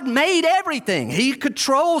 God made everything. He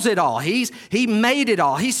controls it all. He made it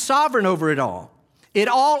all. He's sovereign over it all. It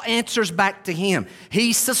all answers back to Him.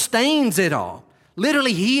 He sustains it all.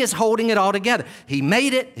 Literally, He is holding it all together. He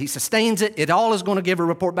made it. He sustains it. It all is going to give a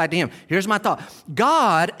report back to Him. Here's my thought.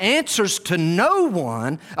 God answers to no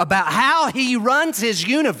one about how He runs His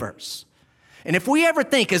universe. And if we ever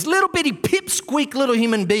think as little bitty pipsqueak little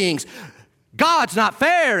human beings, God's not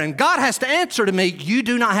fair and God has to answer to me, you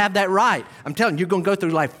do not have that right. I'm telling you, you're going to go through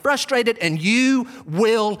life frustrated and you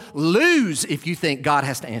will lose if you think God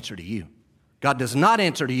has to answer to you. God does not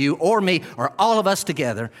answer to you or me or all of us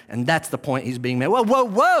together, and that's the point He's being made.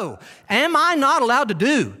 Whoa. Am I not allowed to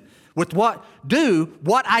do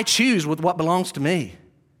what I choose with what belongs to me?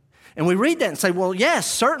 And we read that and say, well, yes,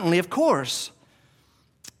 certainly, of course,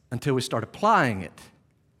 until we start applying it.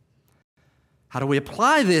 How do we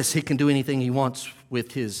apply this? He can do anything He wants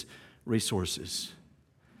with His resources.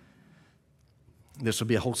 This will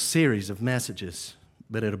be a whole series of messages,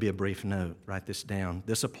 but it'll be a brief note. Write this down.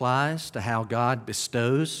 This applies to how God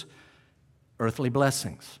bestows earthly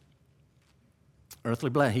blessings.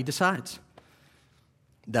 He decides.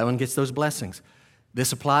 That one gets those blessings.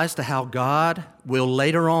 This applies to how God will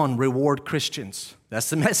later on reward Christians. That's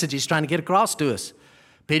the message He's trying to get across to us.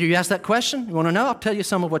 Peter, you asked that question? You want to know? I'll tell you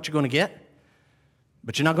some of what you're going to get.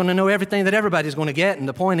 But you're not going to know everything that everybody's going to get. And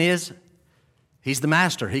the point is, He's the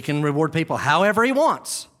master. He can reward people however He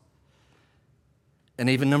wants. And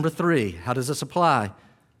even number 3, how does this apply?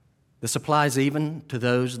 This applies even to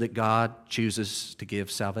those that God chooses to give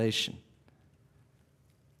salvation.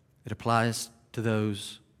 It applies to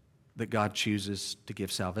those that God chooses to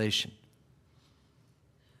give salvation.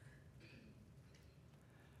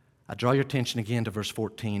 I draw your attention again to verse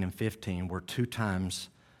 14 and 15, where 2 times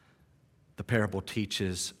the parable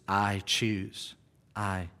teaches, I choose.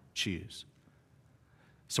 I choose.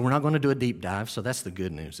 So we're not going to do a deep dive, so that's the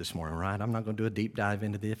good news this morning, right? I'm not going to do a deep dive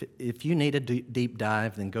into this. If you need a deep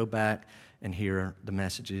dive, then go back and hear the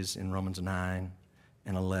messages in Romans 9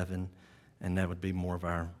 and 11, and that would be more of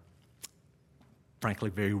our, frankly,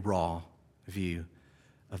 very raw view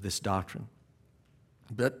of this doctrine.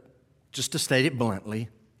 But just to state it bluntly,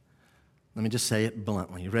 let me just say it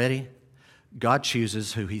bluntly. You ready? God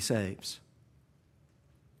chooses who He saves.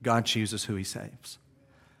 God chooses who He saves.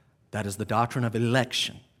 That is the doctrine of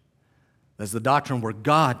election. That's the doctrine where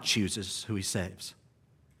God chooses who He saves.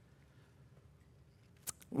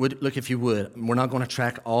 Look, if you would, we're not going to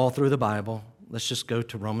track all through the Bible. Let's just go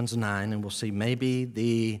to Romans 9, and we'll see maybe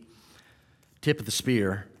the tip of the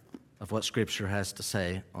spear of what Scripture has to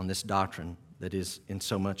say on this doctrine that is in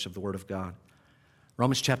so much of the Word of God.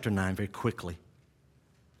 Romans chapter 9, very quickly.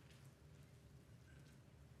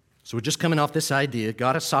 So we're just coming off this idea.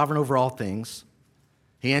 God is sovereign over all things.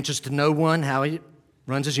 He answers to no one how He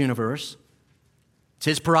runs His universe. It's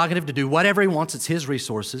His prerogative to do whatever He wants. It's His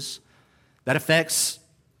resources. That affects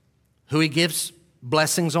who He gives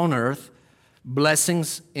blessings on earth,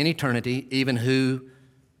 blessings in eternity, even who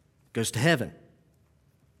goes to heaven.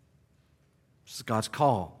 This is God's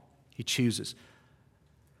call. He chooses.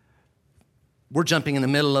 We're jumping in the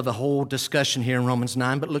middle of a whole discussion here in Romans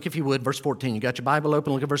 9, but look, if you would, verse 14. You got your Bible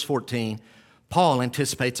open, look at verse 14. Paul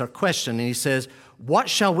anticipates our question, and he says, what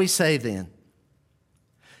shall we say then?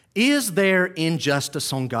 Is there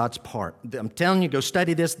injustice on God's part? I'm telling you, go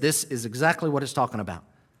study this. This is exactly what it's talking about.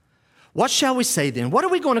 What shall we say then? What are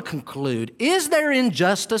we going to conclude? Is there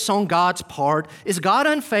injustice on God's part? Is God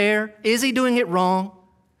unfair? Is he doing it wrong?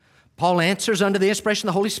 Paul answers under the inspiration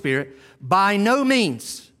of the Holy Spirit, by no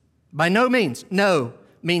means. By no means. No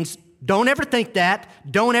means don't ever think that.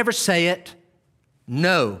 Don't ever say it.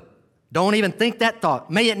 No. Don't even think that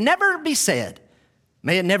thought. May it never be said.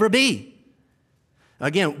 May it never be.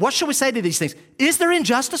 Again, what shall we say to these things? Is there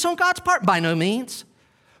injustice on God's part? By no means.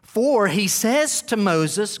 For he says to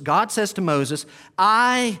Moses, God says to Moses,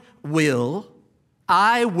 I will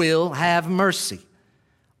have mercy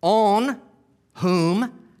on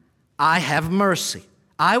whom I have mercy.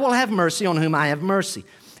 I will have mercy on whom I have mercy.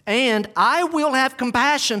 And I will have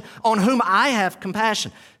compassion on whom I have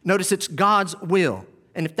compassion. Notice it's God's will.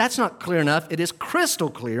 And if that's not clear enough, it is crystal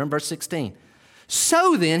clear in verse 16.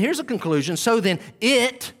 So then, here's a conclusion. So then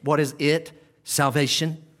what is it?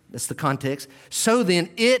 Salvation. That's the context. So then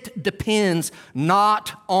it depends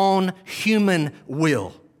not on human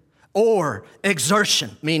will or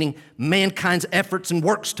exertion, meaning mankind's efforts and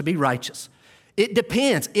works to be righteous. It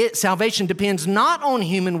depends. Salvation depends not on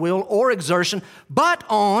human will or exertion, but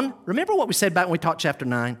on, remember what we said back when we taught chapter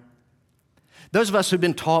 9? Those of us who've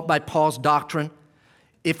been taught by Paul's doctrine,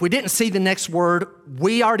 if we didn't see the next word,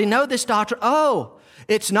 we already know this doctrine. Oh,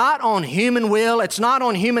 it's not on human will, it's not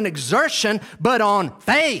on human exertion, but on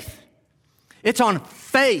faith. It's on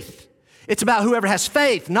faith. It's about whoever has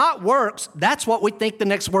faith, not works. That's what we think the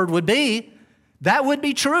next word would be. That would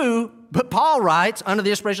be true, but Paul writes, under the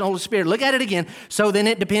inspiration of the Holy Spirit, look at it again. So then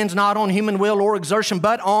it depends not on human will or exertion,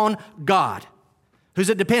 but on God. Who's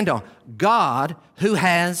it depend on? God who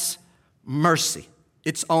has mercy.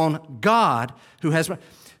 It's on God who has mercy.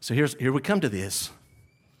 So here we come to this.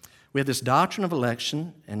 We have this doctrine of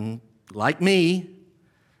election, and like me,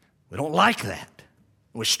 we don't like that.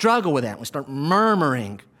 We struggle with that. We start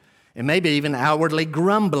murmuring and maybe even outwardly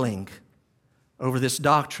grumbling over this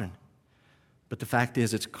doctrine. But the fact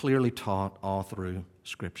is, it's clearly taught all through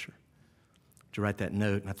Scripture. To write that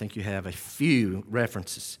note, and I think you have a few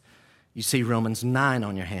references. You see Romans 9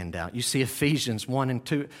 on your handout. You see Ephesians 1 and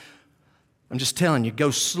 2. I'm just telling you,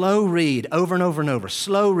 go slow read over and over and over.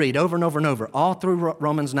 Slow read over and over and over, all through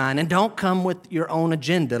Romans 9. And don't come with your own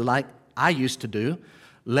agenda like I used to do.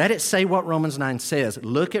 Let it say what Romans 9 says.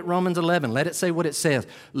 Look at Romans 11. Let it say what it says.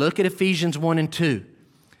 Look at Ephesians 1 and 2.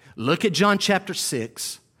 Look at John chapter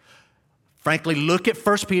 6. Frankly, look at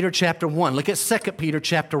 1 Peter chapter 1. Look at 2 Peter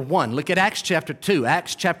chapter 1. Look at Acts chapter 2,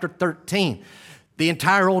 Acts chapter 13. The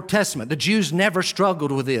entire Old Testament. The Jews never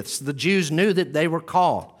struggled with this. The Jews knew that they were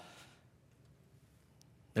called.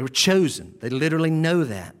 They were chosen. They literally know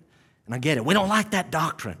that. And I get it. We don't like that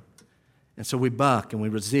doctrine. And so we buck and we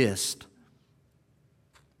resist.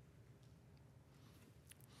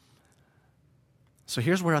 So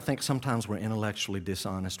here's where I think sometimes we're intellectually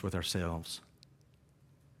dishonest with ourselves.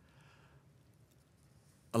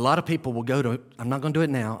 A lot of people will go to, I'm not going to do it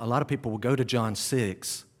now, a lot of people will go to John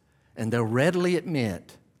 6 and they'll readily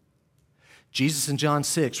admit Jesus in John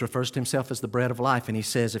 6 refers to himself as the bread of life, and he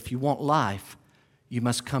says, if you want life, you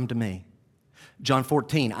must come to me. John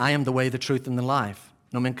 14, I am the way, the truth, and the life.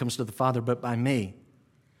 No man comes to the Father but by me.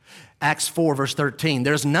 Acts 4, verse 13,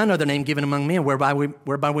 there's none other name given among men whereby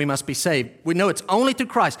we must be saved. We know it's only through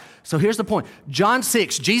Christ. So here's the point. John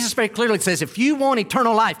 6, Jesus very clearly says, if you want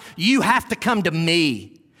eternal life, you have to come to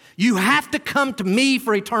me. You have to come to me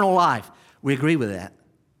for eternal life. We agree with that.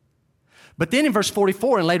 But then in verse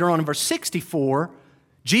 44 and later on in verse 64,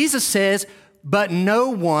 Jesus says, but no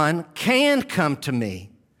one can come to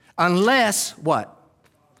me unless what?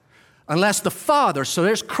 Unless the Father. So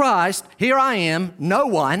there's Christ. Here I am, no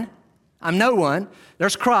one. I'm no one.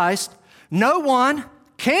 There's Christ. No one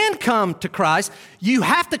can come to Christ. You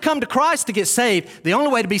have to come to Christ to get saved. The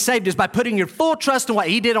only way to be saved is by putting your full trust in what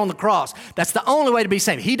he did on the cross. That's the only way to be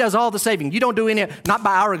saved. He does all the saving. You don't do any, not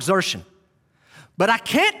by our exertion. But I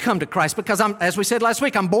can't come to Christ because as we said last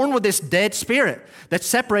week, I'm born with this dead spirit that's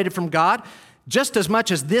separated from God. Just as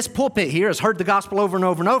much as this pulpit here has heard the gospel over and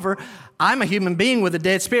over and over, I'm a human being with a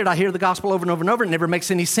dead spirit. I hear the gospel over and over and over. It never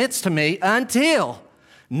makes any sense to me until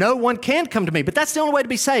no one can come to me. But that's the only way to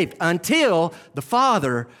be saved, until the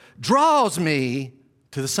Father draws me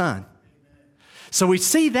to the Son. So we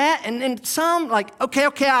see that, and some like, okay,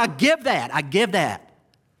 I give that.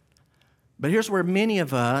 But here's where many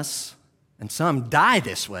of us, and some die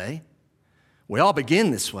this way. We all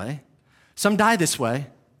begin this way. Some die this way.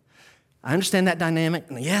 I understand that dynamic.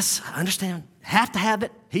 And yes, I understand. Have to have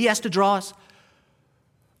it. He has to draw us.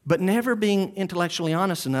 But never being intellectually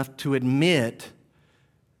honest enough to admit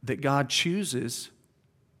that God chooses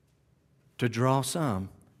to draw some.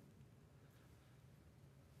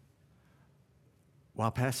 while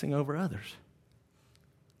passing over others.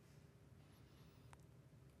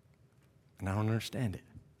 And I don't understand it.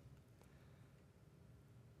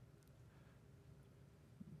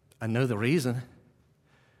 I know the reason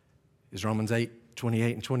is Romans 8,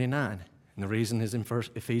 28 and 29. And the reason is in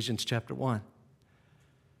Ephesians chapter 1.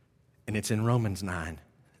 And it's in Romans 9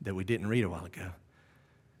 that we didn't read a while ago.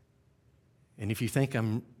 And if you think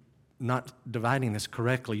I'm not dividing this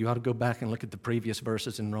correctly, you ought to go back and look at the previous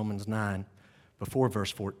verses in Romans 9 before verse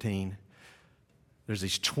 14. There's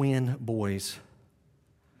these twin boys,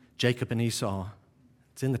 Jacob and Esau.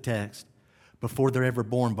 It's in the text. Before they're ever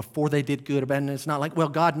born, before they did good or bad. And it's not like, well,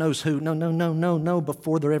 God knows who. No.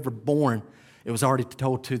 Before they're ever born, it was already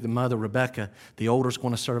told to the mother, Rebekah, the older's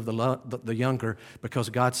going to serve the younger, because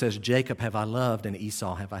God says, Jacob have I loved and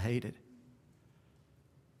Esau have I hated.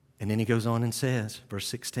 And then he goes on and says, verse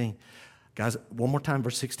 16. Guys, one more time,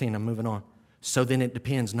 verse 16, I'm moving on. So then it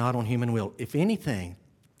depends not on human will. If anything,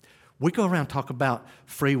 we go around and talk about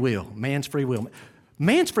free will, man's free will.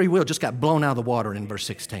 Man's free will just got blown out of the water in verse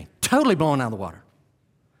 16. Totally blown out of the water.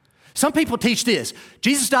 Some people teach this.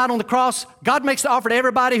 Jesus died on the cross. God makes the offer to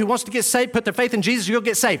everybody who wants to get saved, put their faith in Jesus, you'll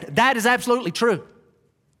get saved. That is absolutely true.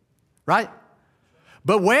 Right?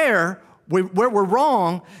 But where we're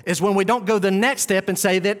wrong is when we don't go the next step and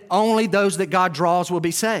say that only those that God draws will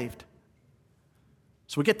be saved.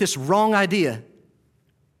 So we get this wrong idea.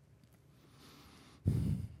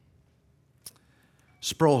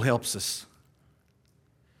 Sproul helps us.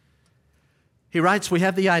 He writes, we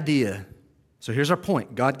have the idea. So here's our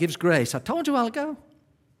point. God gives grace. I told you a while ago,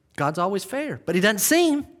 God's always fair, but he doesn't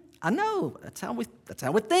seem. I know. That's how we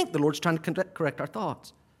think. The Lord's trying to correct our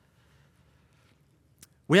thoughts.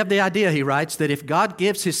 We have the idea, he writes, that if God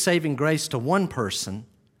gives his saving grace to one person,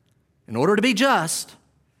 in order to be just,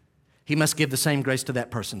 he must give the same grace to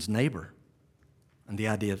that person's neighbor. And the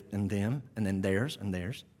idea in them, and then theirs, and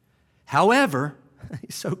theirs. However,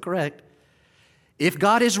 he's so correct, if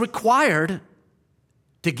God is required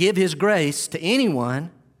to give his grace to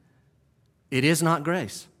anyone, it is not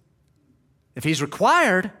grace. If he's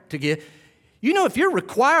required to give, if you're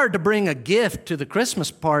required to bring a gift to the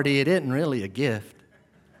Christmas party, it isn't really a gift.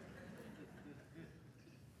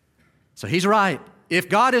 So he's right. If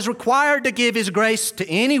God is required to give his grace to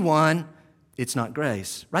anyone, it's not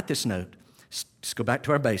grace. Write this note. Just go back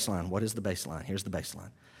to our baseline. What is the baseline? Here's the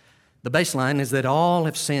baseline. The baseline is that all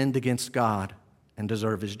have sinned against God and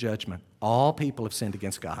deserve his judgment. All people have sinned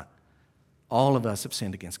against God. All of us have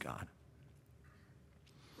sinned against God.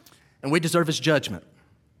 And we deserve his judgment.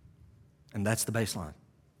 And that's the baseline.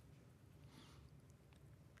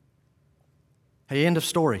 Hey, end of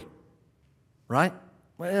story. Right?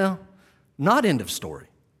 Well, not end of story.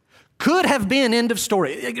 Could have been end of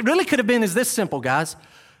story. It really could have been is this simple, guys.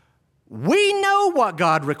 We know what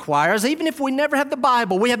God requires, even if we never have the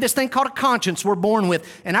Bible. We have this thing called a conscience we're born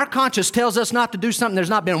with, and our conscience tells us not to do something. There's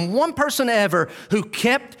not been one person ever who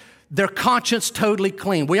kept their conscience totally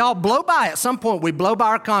clean. We all blow by at some point. We blow by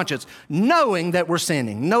our conscience, knowing that we're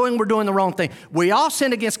sinning, knowing we're doing the wrong thing. We all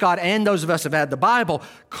sin against God, and those of us have had the Bible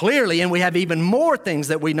clearly, and we have even more things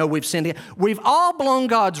that we know we've sinned against. We've all blown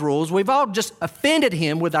God's rules. We've all just offended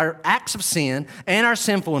him with our acts of sin and our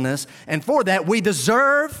sinfulness, and for that we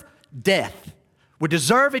deserve death. We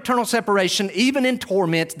deserve eternal separation, even in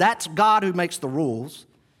torment. That's God who makes the rules.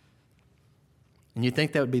 And you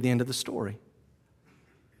think that would be the end of the story.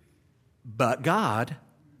 But God,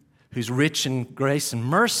 who's rich in grace and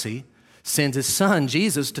mercy, sends his son,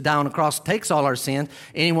 Jesus, to die on the cross, takes all our sins.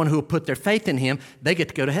 Anyone who will put their faith in him, they get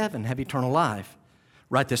to go to heaven, have eternal life.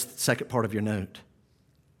 Write this second part of your note.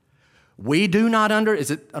 We do not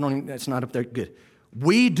it's not up there, good.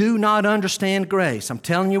 We do not understand grace. I'm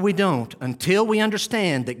telling you we don't, until we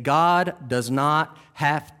understand that God does not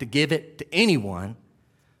have to give it to anyone,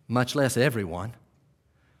 much less everyone.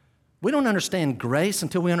 We don't understand grace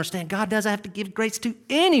until we understand God doesn't have to give grace to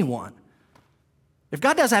anyone. If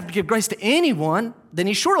God doesn't have to give grace to anyone, then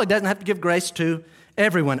he surely doesn't have to give grace to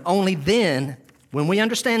everyone. Only then, when we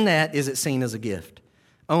understand that, is it seen as a gift.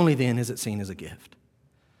 Only then is it seen as a gift.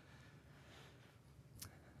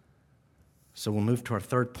 So we'll move to our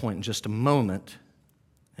third point in just a moment,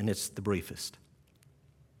 and it's the briefest.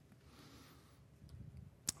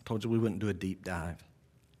 I told you we wouldn't do a deep dive.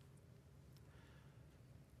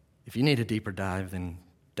 If you need a deeper dive, then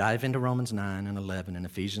dive into Romans 9 and 11 and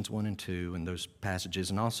Ephesians 1 and 2 and those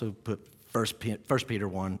passages, and also put 1 Peter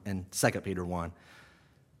 1 and 2 Peter 1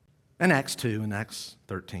 and Acts 2 and Acts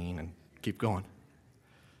 13 and keep going.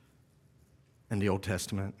 And the Old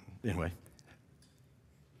Testament. Anyway.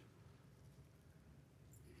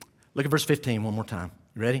 Look at verse 15 one more time.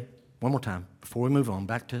 You ready? One more time before we move on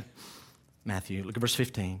back to Matthew, look at verse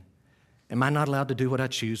 15. Am I not allowed to do what I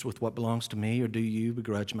choose with what belongs to me, or do you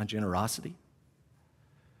begrudge my generosity?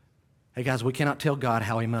 Hey guys, we cannot tell God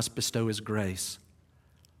how he must bestow his grace.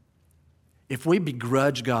 If we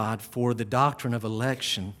begrudge God for the doctrine of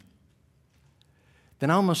election, then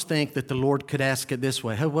I almost think that the Lord could ask it this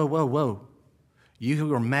way. Hey, whoa, whoa, whoa. You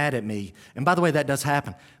who are mad at me. And by the way, that does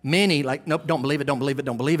happen. Many, like, nope, don't believe it, don't believe it,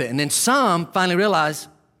 don't believe it. And then some finally realize,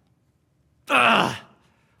 well,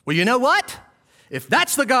 you know what? If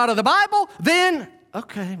that's the God of the Bible, then,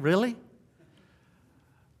 okay, really?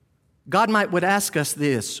 God would ask us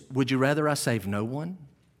this, would you rather I save no one?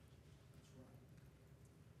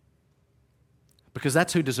 Because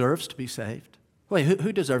that's who deserves to be saved. Wait,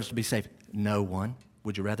 who deserves to be saved? No one.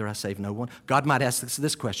 Would you rather I save no one? God might ask us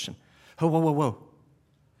this question. Whoa, whoa, whoa, whoa.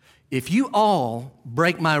 If you all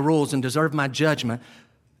break my rules and deserve my judgment,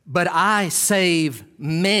 but I save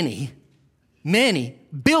many,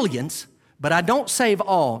 billions, but I don't save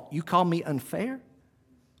all, you call me unfair?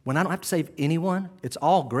 When I don't have to save anyone, it's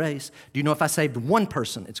all grace. Do you know if I saved one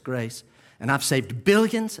person, it's grace? And I've saved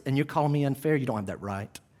billions, and you're calling me unfair? You don't have that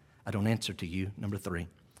right. I don't answer to you. Number 3.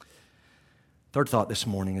 Third thought this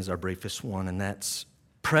morning is our briefest one, and that's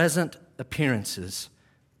present appearances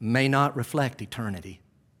may not reflect eternity.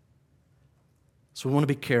 So we want to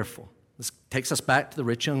be careful. This takes us back to the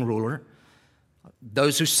rich young ruler.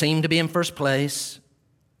 Those who seem to be in first place,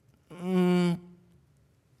 often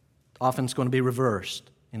it's going to be reversed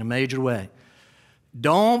in a major way.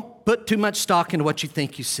 Don't put too much stock into what you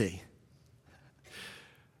think you see.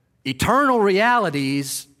 Eternal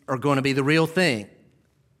realities are going to be the real thing.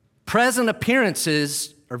 Present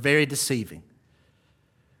appearances are very deceiving.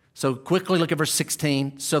 So quickly look at verse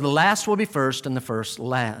 16. So the last will be first and the first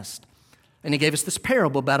last. And he gave us this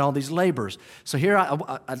parable about all these laborers. So here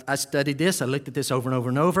I studied this. I looked at this over and over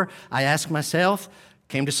and over. I asked myself,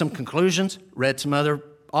 came to some conclusions, read some other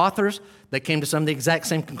authors. They came to some of the exact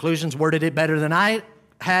same conclusions, worded it better than I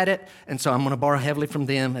had it. And so I'm going to borrow heavily from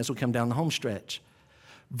them as we come down the home stretch.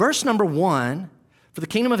 Verse number 1, for the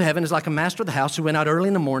kingdom of heaven is like a master of the house who went out early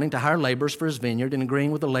in the morning to hire laborers for his vineyard, and agreeing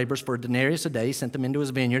with the laborers for a denarius a day, he sent them into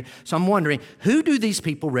his vineyard. So I'm wondering, who do these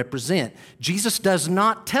people represent? Jesus does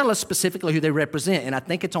not tell us specifically who they represent, and I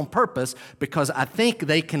think it's on purpose because I think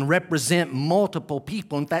they can represent multiple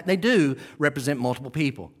people. In fact, they do represent multiple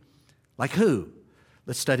people. Like who?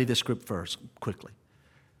 Let's study this group first, quickly.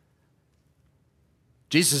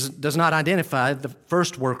 Jesus does not identify the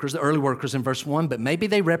first workers, the early workers in verse 1, but maybe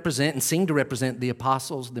they represent and seem to represent the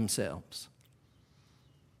apostles themselves.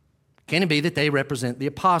 Can it be that they represent the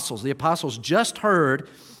apostles? The apostles just heard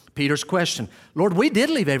Peter's question. Lord, we did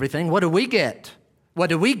leave everything. What do we get? What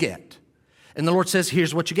do we get? And the Lord says,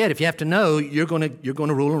 here's what you get. If you have to know, you're going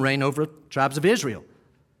to rule and reign over tribes of Israel.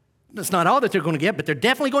 That's not all that they're going to get, but they're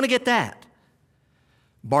definitely going to get that.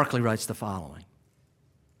 Barclay writes the following.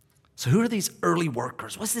 So who are these early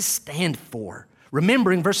workers? What does this stand for?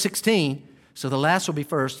 Remembering verse 16, so the last will be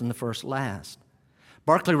first and the first last.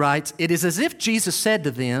 Barclay writes, it is as if Jesus said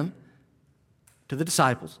to them, to the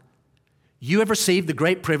disciples, you have received the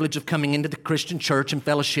great privilege of coming into the Christian church and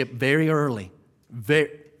fellowship very early.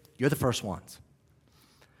 You're the first ones.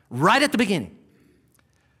 Right at the beginning.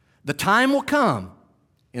 The time will come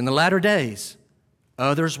in the latter days,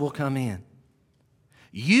 others will come in.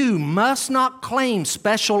 You must not claim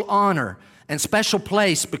special honor and special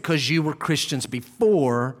place because you were Christians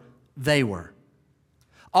before they were.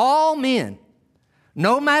 All men,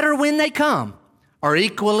 no matter when they come, are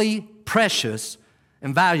equally precious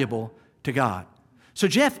and valuable to God. So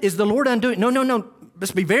Jeff, is the Lord undoing? No.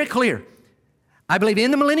 Let's be very clear. I believe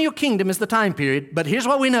in the millennial kingdom is the time period, but here's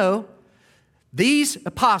what we know. These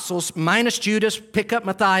apostles, minus Judas, pick up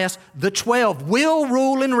Matthias, the 12 will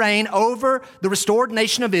rule and reign over the restored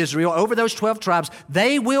nation of Israel, over those 12 tribes.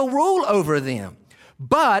 They will rule over them.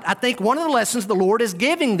 But I think one of the lessons the Lord is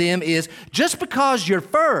giving them is just because you're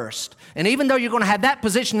first, and even though you're going to have that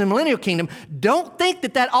position in the millennial kingdom, don't think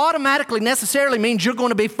that automatically necessarily means you're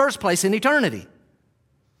going to be first place in eternity.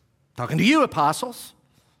 Talking to you, apostles.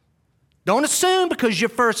 Don't assume because you're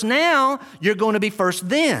first now, you're going to be first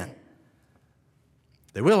then.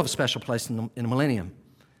 They will have a special place in the millennium.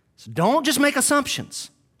 So don't just make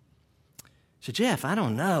assumptions. So Jeff, I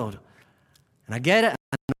don't know. And I get it.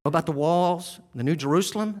 I know about the walls, the New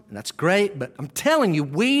Jerusalem, and that's great. But I'm telling you,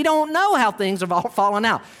 we don't know how things have all fallen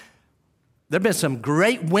out. There have been some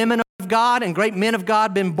great women of God and great men of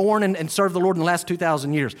God been born and served the Lord in the last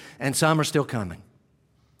 2,000 years. And some are still coming.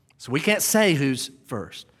 So we can't say who's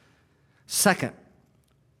first. Second,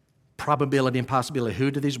 probability and possibility.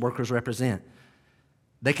 Who do these workers represent?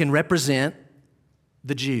 They can represent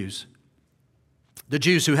the Jews. the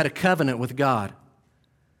Jews who had a covenant with God.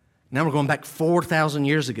 Now we're going back 4,000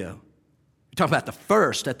 years ago. We're talking about the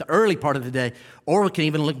first, at the early part of the day, or we can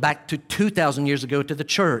even look back to 2,000 years ago to the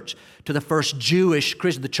church, to the first Jewish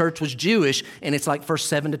Christian. The church was Jewish, and it's like first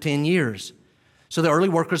 7 to 10 years. So the early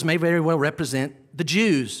workers may very well represent the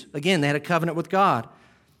Jews. Again, they had a covenant with God.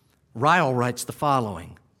 Ryle writes the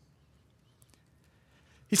following.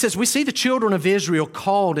 He says, we see the children of Israel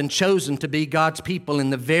called and chosen to be God's people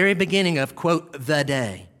in the very beginning of, quote, the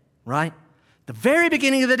day, right? The very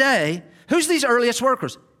beginning of the day. Who's these earliest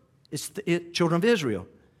workers? It's the children of Israel.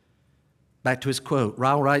 Back to his quote.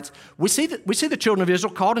 Ryle writes, we see the children of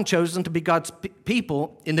Israel called and chosen to be God's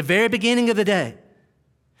people in the very beginning of the day.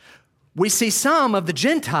 We see some of the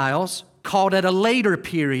Gentiles called at a later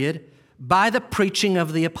period by the preaching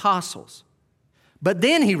of the apostles. But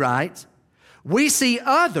then he writes, we see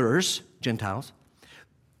others, Gentiles,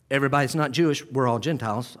 everybody's not Jewish, we're all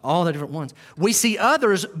Gentiles, all the different ones. We see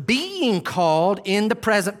others being called in the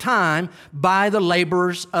present time by the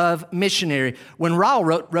laborers of missionary. When Ryle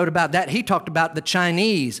wrote about that, he talked about the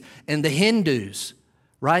Chinese and the Hindus,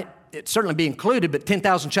 right? It certainly be included, but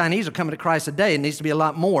 10,000 Chinese are coming to Christ a day. It needs to be a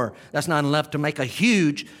lot more. That's not enough to make a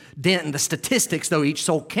huge dent in the statistics, though each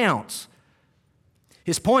soul counts.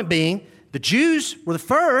 His point being, the Jews were the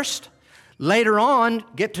first. Later on,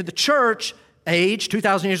 get to the church age,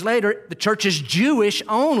 2,000 years later, the church is Jewish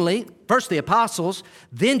only. First the apostles,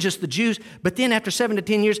 then just the Jews. But then after 7 to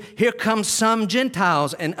 10 years, here comes some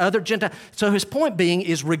Gentiles and other Gentiles. So his point being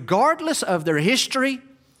is regardless of their history,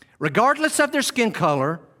 regardless of their skin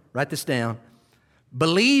color, write this down,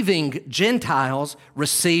 believing Gentiles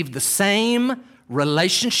receive the same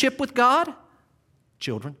relationship with God,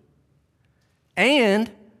 children, and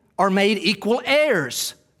are made equal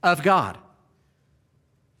heirs of God.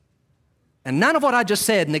 And none of what I just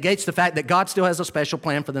said negates the fact that God still has a special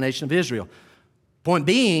plan for the nation of Israel. Point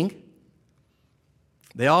being,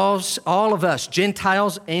 all of us,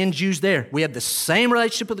 Gentiles and Jews there, we have the same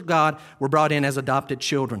relationship with God. We're brought in as adopted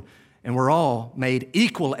children. And we're all made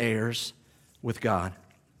equal heirs with God.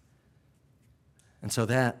 And so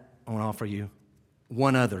that, I want to offer you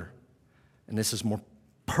one other. And this is more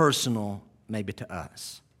personal maybe to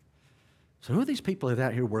us. So who are these people that are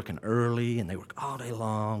out here working early and they work all day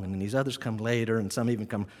long and then these others come later and some even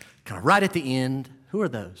come kind of right at the end? Who are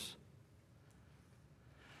those?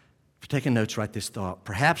 If you're taking notes, write this thought.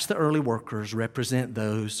 Perhaps the early workers represent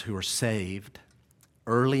those who are saved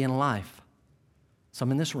early in life. Some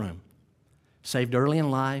in this room. Saved early in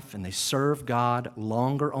life and they serve God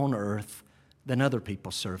longer on earth than other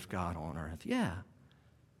people serve God on earth. Yeah.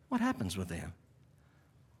 What happens with them?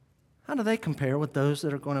 How do they compare with those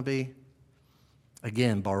that are going to be,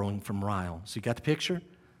 again, borrowing from Ryle? So you got the picture?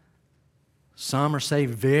 Some are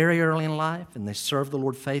saved very early in life, and they serve the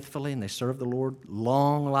Lord faithfully, and they serve the Lord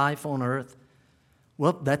long life on earth.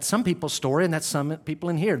 Well, that's some people's story, and that's some people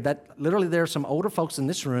in here. That literally, there are some older folks in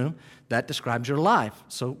this room that describes your life.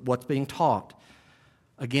 So what's being taught?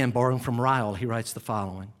 Again, borrowing from Ryle, he writes the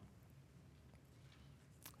following.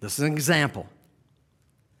 This is an example.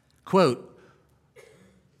 Quote,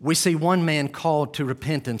 we see one man called to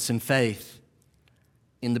repentance and faith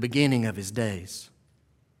in the beginning of his days,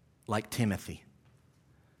 like Timothy.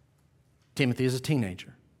 Timothy is a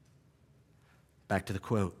teenager. Back to the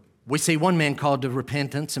quote. We see one man called to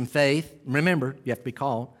repentance and faith. Remember, you have to be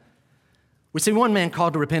called. We see one man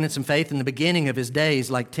called to repentance and faith in the beginning of his days,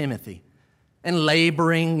 like Timothy, and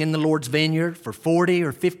laboring in the Lord's vineyard for 40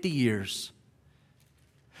 or 50 years.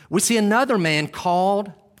 We see another man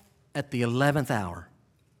called at the 11th hour.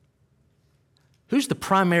 Who's the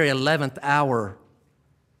primary 11th hour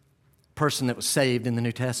person that was saved in the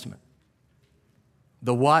New Testament?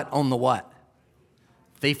 The what on the what?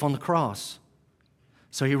 Thief on the cross.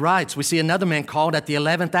 So he writes, we see another man called at the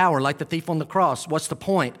 11th hour, like the thief on the cross. What's the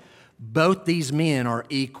point? Both these men are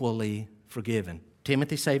equally forgiven.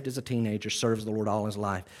 Timothy, saved as a teenager, serves the Lord all his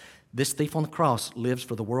life. This thief on the cross lives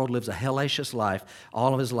for the world, lives a hellacious life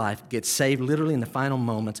all of his life, gets saved literally in the final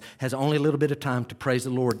moments, has only a little bit of time to praise the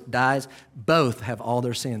Lord, dies. Both have all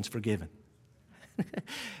their sins forgiven.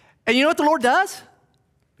 And you know what the Lord does?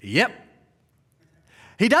 Yep.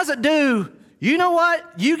 He doesn't do, you know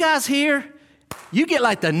what? You guys here, you get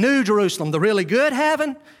like the New Jerusalem, the really good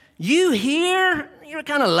heaven. You here, you're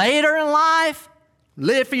kind of later in life,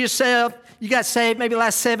 live for yourself. You got saved maybe the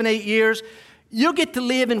last 7, 8 years. You'll get to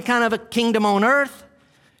live in kind of a kingdom on earth.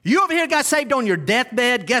 You over here got saved on your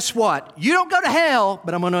deathbed. Guess what? You don't go to hell,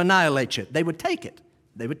 but I'm going to annihilate you. They would take it.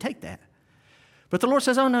 They would take that. But the Lord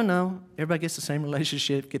says, oh, no. Everybody gets the same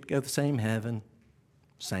relationship, get to go to the same heaven,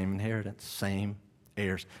 same inheritance, same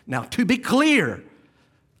heirs. Now, to be clear,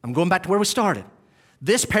 I'm going back to where we started.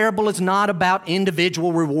 This parable is not about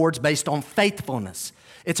individual rewards based on faithfulness.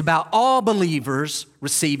 It's about all believers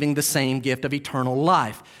receiving the same gift of eternal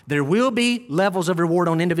life. There will be levels of reward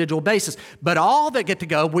on an individual basis, but all that get to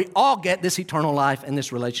go, we all get this eternal life and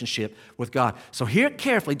this relationship with God. So hear it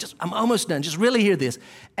carefully. I'm almost done. Just really hear this.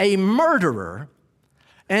 A murderer,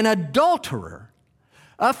 an adulterer,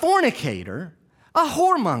 a fornicator, a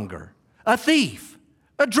whoremonger, a thief,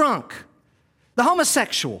 a drunk, the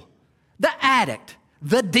homosexual, the addict,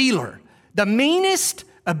 the dealer, the meanest,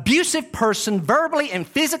 abusive person verbally and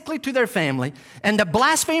physically to their family, and the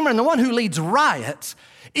blasphemer and the one who leads riots,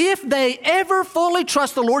 if they ever fully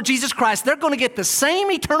trust the Lord Jesus Christ, they're going to get the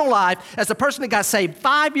same eternal life as the person that got saved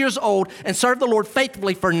 5 years old and served the Lord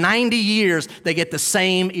faithfully for 90 years. They get the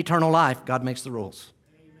same eternal life. God makes the rules.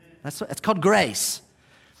 That's called grace.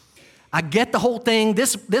 I get the whole thing.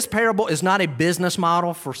 This parable is not a business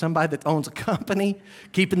model for somebody that owns a company,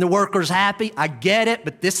 keeping the workers happy. I get it,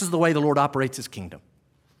 but this is the way the Lord operates His kingdom.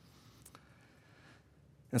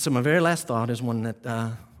 And so my very last thought is one that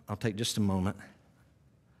I'll take just a moment.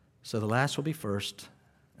 So the last will be first,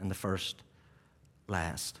 and the first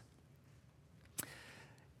last.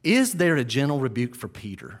 Is there a gentle rebuke for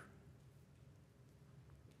Peter?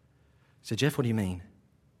 I said, Jeff, what do you mean?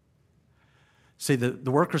 See, the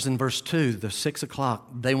workers in verse 2, the 6 o'clock,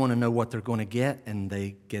 they want to know what they're going to get, and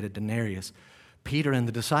they get a denarius. Peter and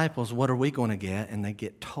the disciples, what are we going to get? And they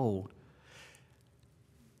get told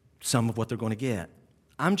some of what they're going to get.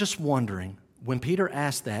 I'm just wondering, when Peter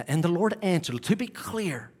asked that, and the Lord answered, to be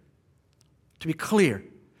clear,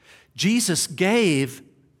 Jesus gave,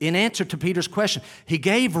 in answer to Peter's question, He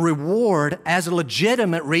gave reward as a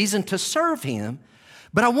legitimate reason to serve Him.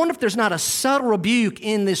 But I wonder if there's not a subtle rebuke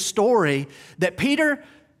in this story that, Peter,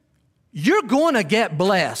 you're going to get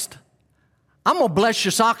blessed. I'm going to bless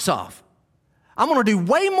your socks off. I'm going to do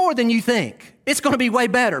way more than you think. It's going to be way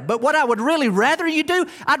better. But what I would really rather you do,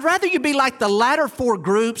 I'd rather you be like the latter four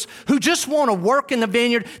groups who just want to work in the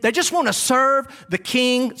vineyard. They just want to serve the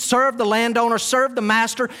king, serve the landowner, serve the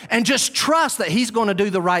master, and just trust that He's going to do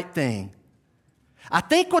the right thing. I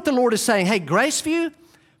think what the Lord is saying, hey, Graceview,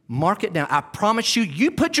 mark it down. I promise you,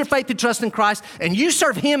 you put your faith and trust in Christ and you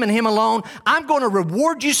serve Him and Him alone. I'm going to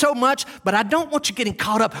reward you so much, but I don't want you getting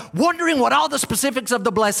caught up wondering what all the specifics of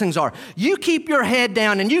the blessings are. You keep your head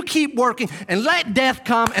down and you keep working and let death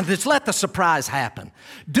come and just let the surprise happen.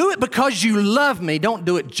 Do it because you love me. Don't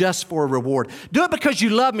do it just for a reward. Do it because you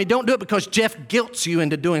love me. Don't do it because Jeff guilts you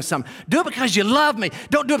into doing something. Do it because you love me.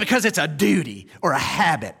 Don't do it because it's a duty or a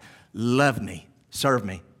habit. Love me. Serve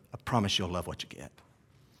me. I promise you'll love what you get.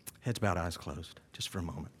 Heads bowed, eyes closed, just for a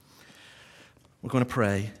moment. We're going to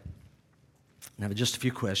pray and have just a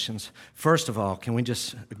few questions. First of all, can we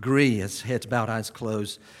just agree as heads bowed, eyes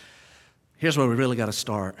closed? Here's where we really got to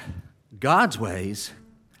start. God's ways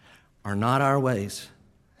are not our ways.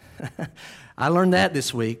 I learned that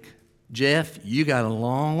this week. Jeff, you got a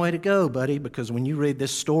long way to go, buddy, because when you read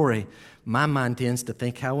this story, my mind tends to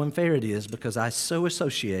think how unfair it is because I so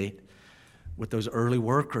associate with those early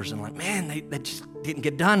workers and like, man, they just didn't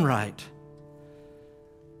get done right.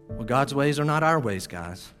 Well, God's ways are not our ways,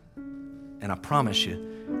 guys. And I promise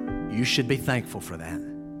you, you should be thankful for that.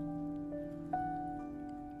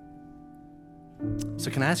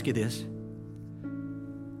 So can I ask you this?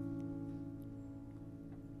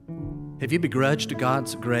 Have you begrudged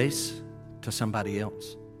God's grace to somebody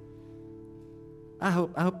else? I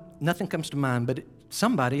hope nothing comes to mind, but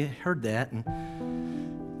somebody heard that and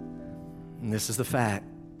this is the fact.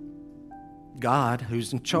 God,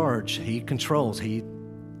 who's in charge, He controls.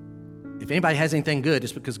 If anybody has anything good,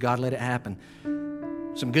 it's because God let it happen.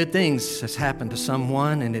 Some good things has happened to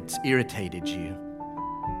someone and it's irritated you.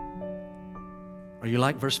 Are you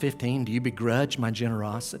like verse 15? Do you begrudge my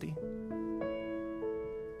generosity?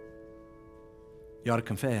 You ought to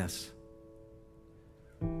confess.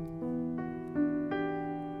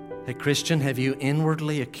 Hey, Christian, have you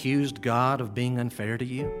inwardly accused God of being unfair to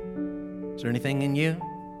you? Is there anything in you?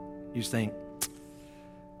 You just think,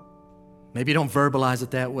 maybe you don't verbalize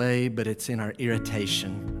it that way, but it's in our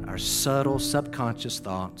irritation, our subtle, subconscious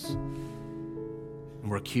thoughts. And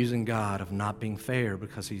we're accusing God of not being fair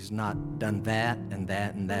because He's not done that and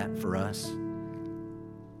that and that for us.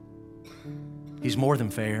 He's more than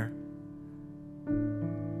fair.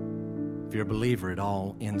 If you're a believer, it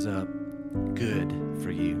all ends up good for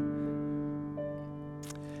you.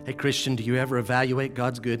 Hey, Christian, do you ever evaluate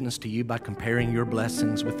God's goodness to you by comparing your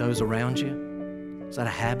blessings with those around you? Is that a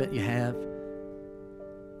habit you have?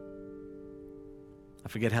 I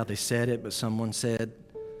forget how they said it, but someone said,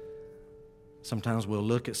 sometimes we'll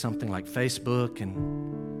look at something like Facebook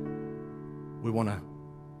and we want to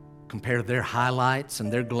compare their highlights and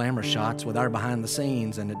their glamour shots with our behind the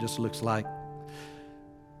scenes, and it just looks like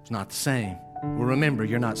it's not the same. Well, remember,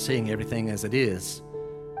 you're not seeing everything as it is.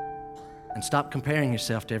 And stop comparing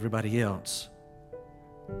yourself to everybody else.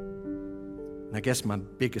 And I guess my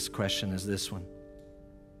biggest question is this one.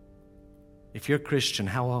 If you're a Christian,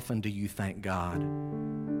 how often do you thank God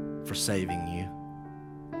for saving you?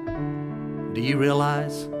 Do you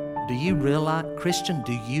realize, Christian,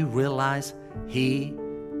 do you realize He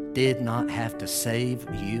did not have to save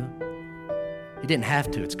you? He didn't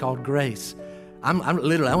have to. It's called grace. I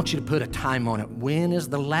want you to put a time on it. When is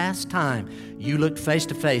the last time you looked face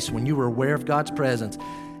to face when you were aware of God's presence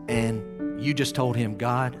and you just told Him,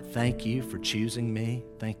 God, thank you for choosing me.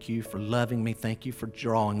 Thank you for loving me. Thank you for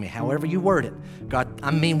drawing me. However you word it. God,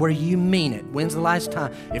 I mean where you mean it. When's the last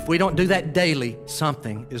time? If we don't do that daily,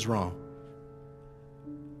 something is wrong.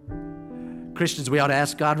 Christians, we ought to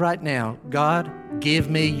ask God right now, God, give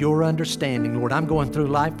me your understanding. Lord, I'm going through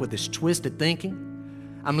life with this twisted thinking.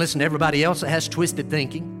 I'm listening to everybody else that has twisted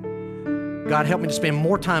thinking. God, help me to spend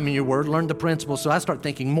more time in your word, learn the principles, so I start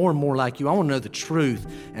thinking more and more like you. I want to know the truth,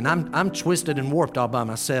 and I'm twisted and warped all by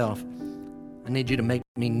myself. I need you to make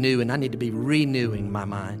me new, and I need to be renewing my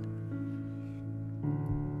mind.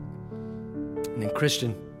 And then,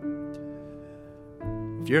 Christian,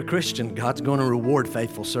 if you're a Christian, God's going to reward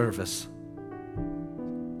faithful service.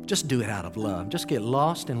 Just do it out of love. Just get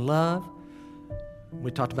lost in love.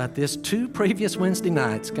 We talked about this 2 previous Wednesday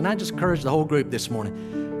nights. Can I just encourage the whole group this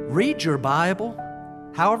morning? Read your Bible.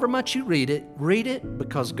 However much you read it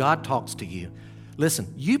because God talks to you.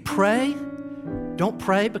 Listen, you pray. Don't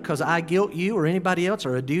pray because I guilt you or anybody else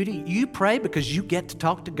or a duty. You pray because you get to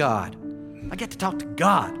talk to God. I get to talk to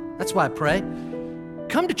God. That's why I pray.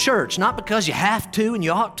 Come to church, not because you have to and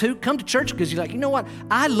you ought to. Come to church because you're like, you know what?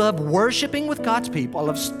 I love worshiping with God's people. I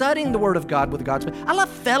love studying the Word of God with God's people. I love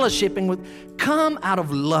fellowshipping with. Come out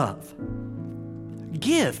of love.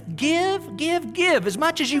 Give as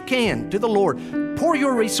much as you can to the Lord. Pour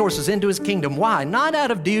your resources into His kingdom. Why? Not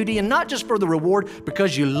out of duty and not just for the reward,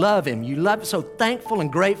 because you love Him. You love Him, so thankful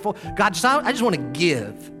and grateful. God, I just want to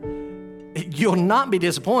give. You'll not be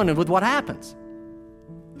disappointed with what happens.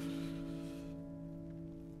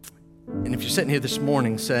 And if you're sitting here this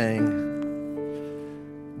morning saying,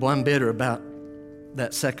 well, I'm bitter about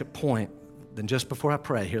that second point, then just before I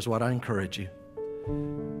pray, here's what I encourage you.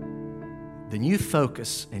 Then you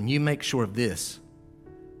focus and you make sure of this.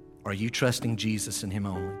 Are you trusting Jesus and Him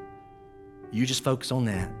only? You just focus on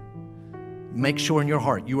that. Make sure in your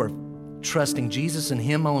heart you are trusting Jesus and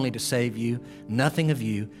Him only to save you, nothing of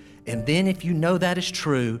you. And then if you know that is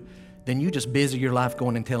true, then you just busy your life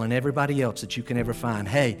going and telling everybody else that you can ever find,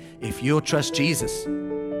 hey, if you'll trust Jesus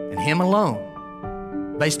and Him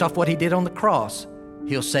alone, based off what He did on the cross,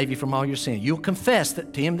 He'll save you from all your sin. You'll confess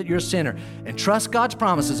that to Him that you're a sinner and trust God's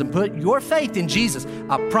promises and put your faith in Jesus.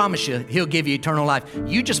 I promise you, He'll give you eternal life.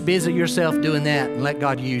 You just busy yourself doing that and let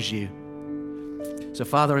God use you. So,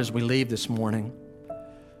 Father, as we leave this morning,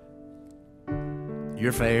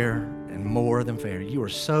 you're fair and more than fair. You are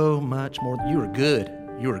so much more. You are good.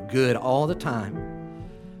 You are good all the time.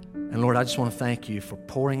 And Lord, I just want to thank you for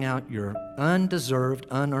pouring out your undeserved,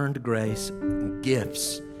 unearned grace and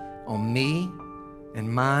gifts on me and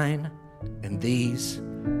mine and these.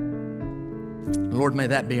 Lord, may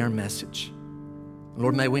that be our message.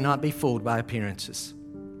 Lord, may we not be fooled by appearances.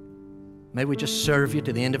 May we just serve you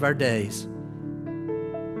to the end of our days.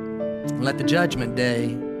 And let the judgment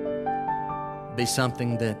day be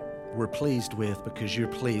something that we're pleased with because you're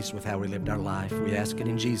pleased with how we lived our life. We ask it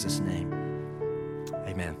in Jesus' name.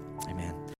 Amen. Amen.